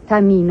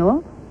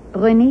 Tamino,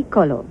 René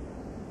Collo,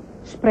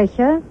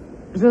 Sprecher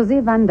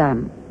José Van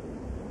Damme,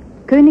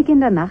 Königin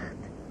der Nacht,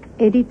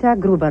 Edita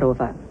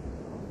Gruberova,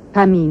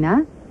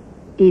 Pamina,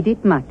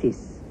 Edith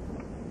Mattis,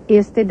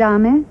 Erste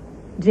Dame,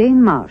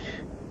 Jane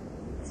Marsh,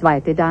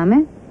 Zweite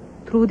Dame,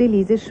 Trude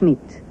Lise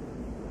Schmidt,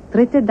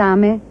 Dritte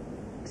Dame,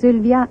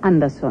 Sylvia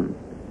Andersson,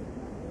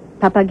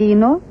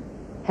 Papageno,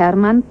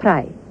 Hermann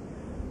Prey,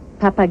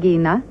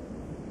 Papagena,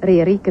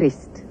 Reri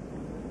Christ,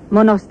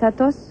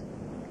 Monostatos,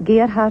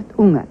 Gerhard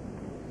Unger.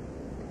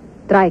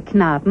 3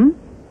 Knaben,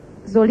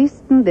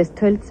 Solisten des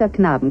Tölzer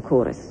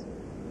Knabenchores.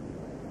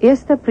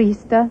 Erster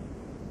Priester,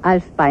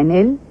 Alf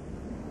Beinell.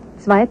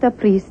 Zweiter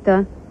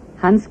Priester,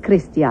 Hans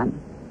Christian.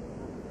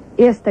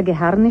 Erster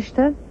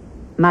Geharnischter,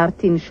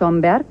 Martin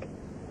Schomberg.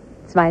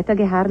 Zweiter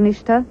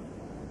Geharnischter,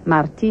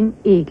 Martin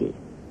Egel.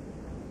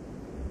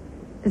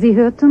 Sie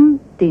hörten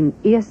den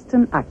 1.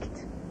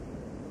 Akt.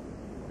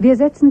 Wir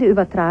setzen die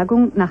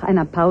Übertragung nach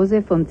einer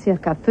Pause von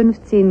circa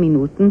 15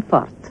 Minuten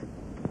fort.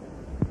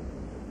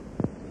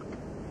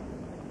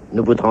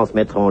 Nous vous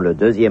transmettrons le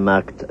 2e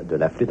acte de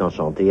la Flûte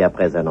enchantée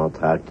après un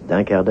entr'acte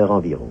d'1 quart d'heure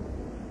environ.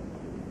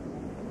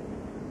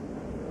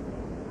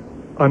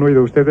 Han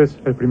oído ustedes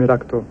el primer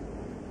acto.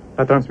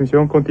 La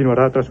transmisión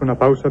continuará tras una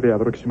pausa de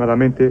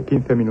aproximadamente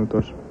 15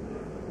 minutos.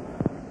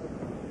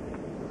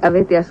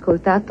 Avete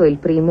ascoltato il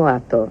primo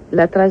atto.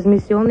 La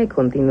trasmissione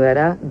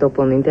continuerà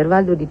dopo un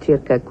intervallo di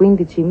circa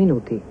 15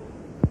 minuti.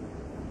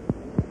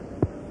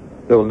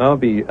 There will now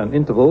be an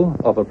interval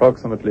of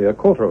approximately a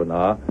quarter of an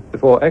hour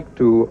before Act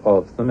 2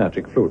 of the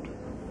Magic Flute.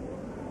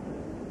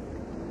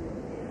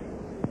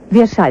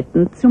 Wir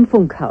schalten zum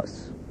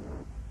Funkhaus.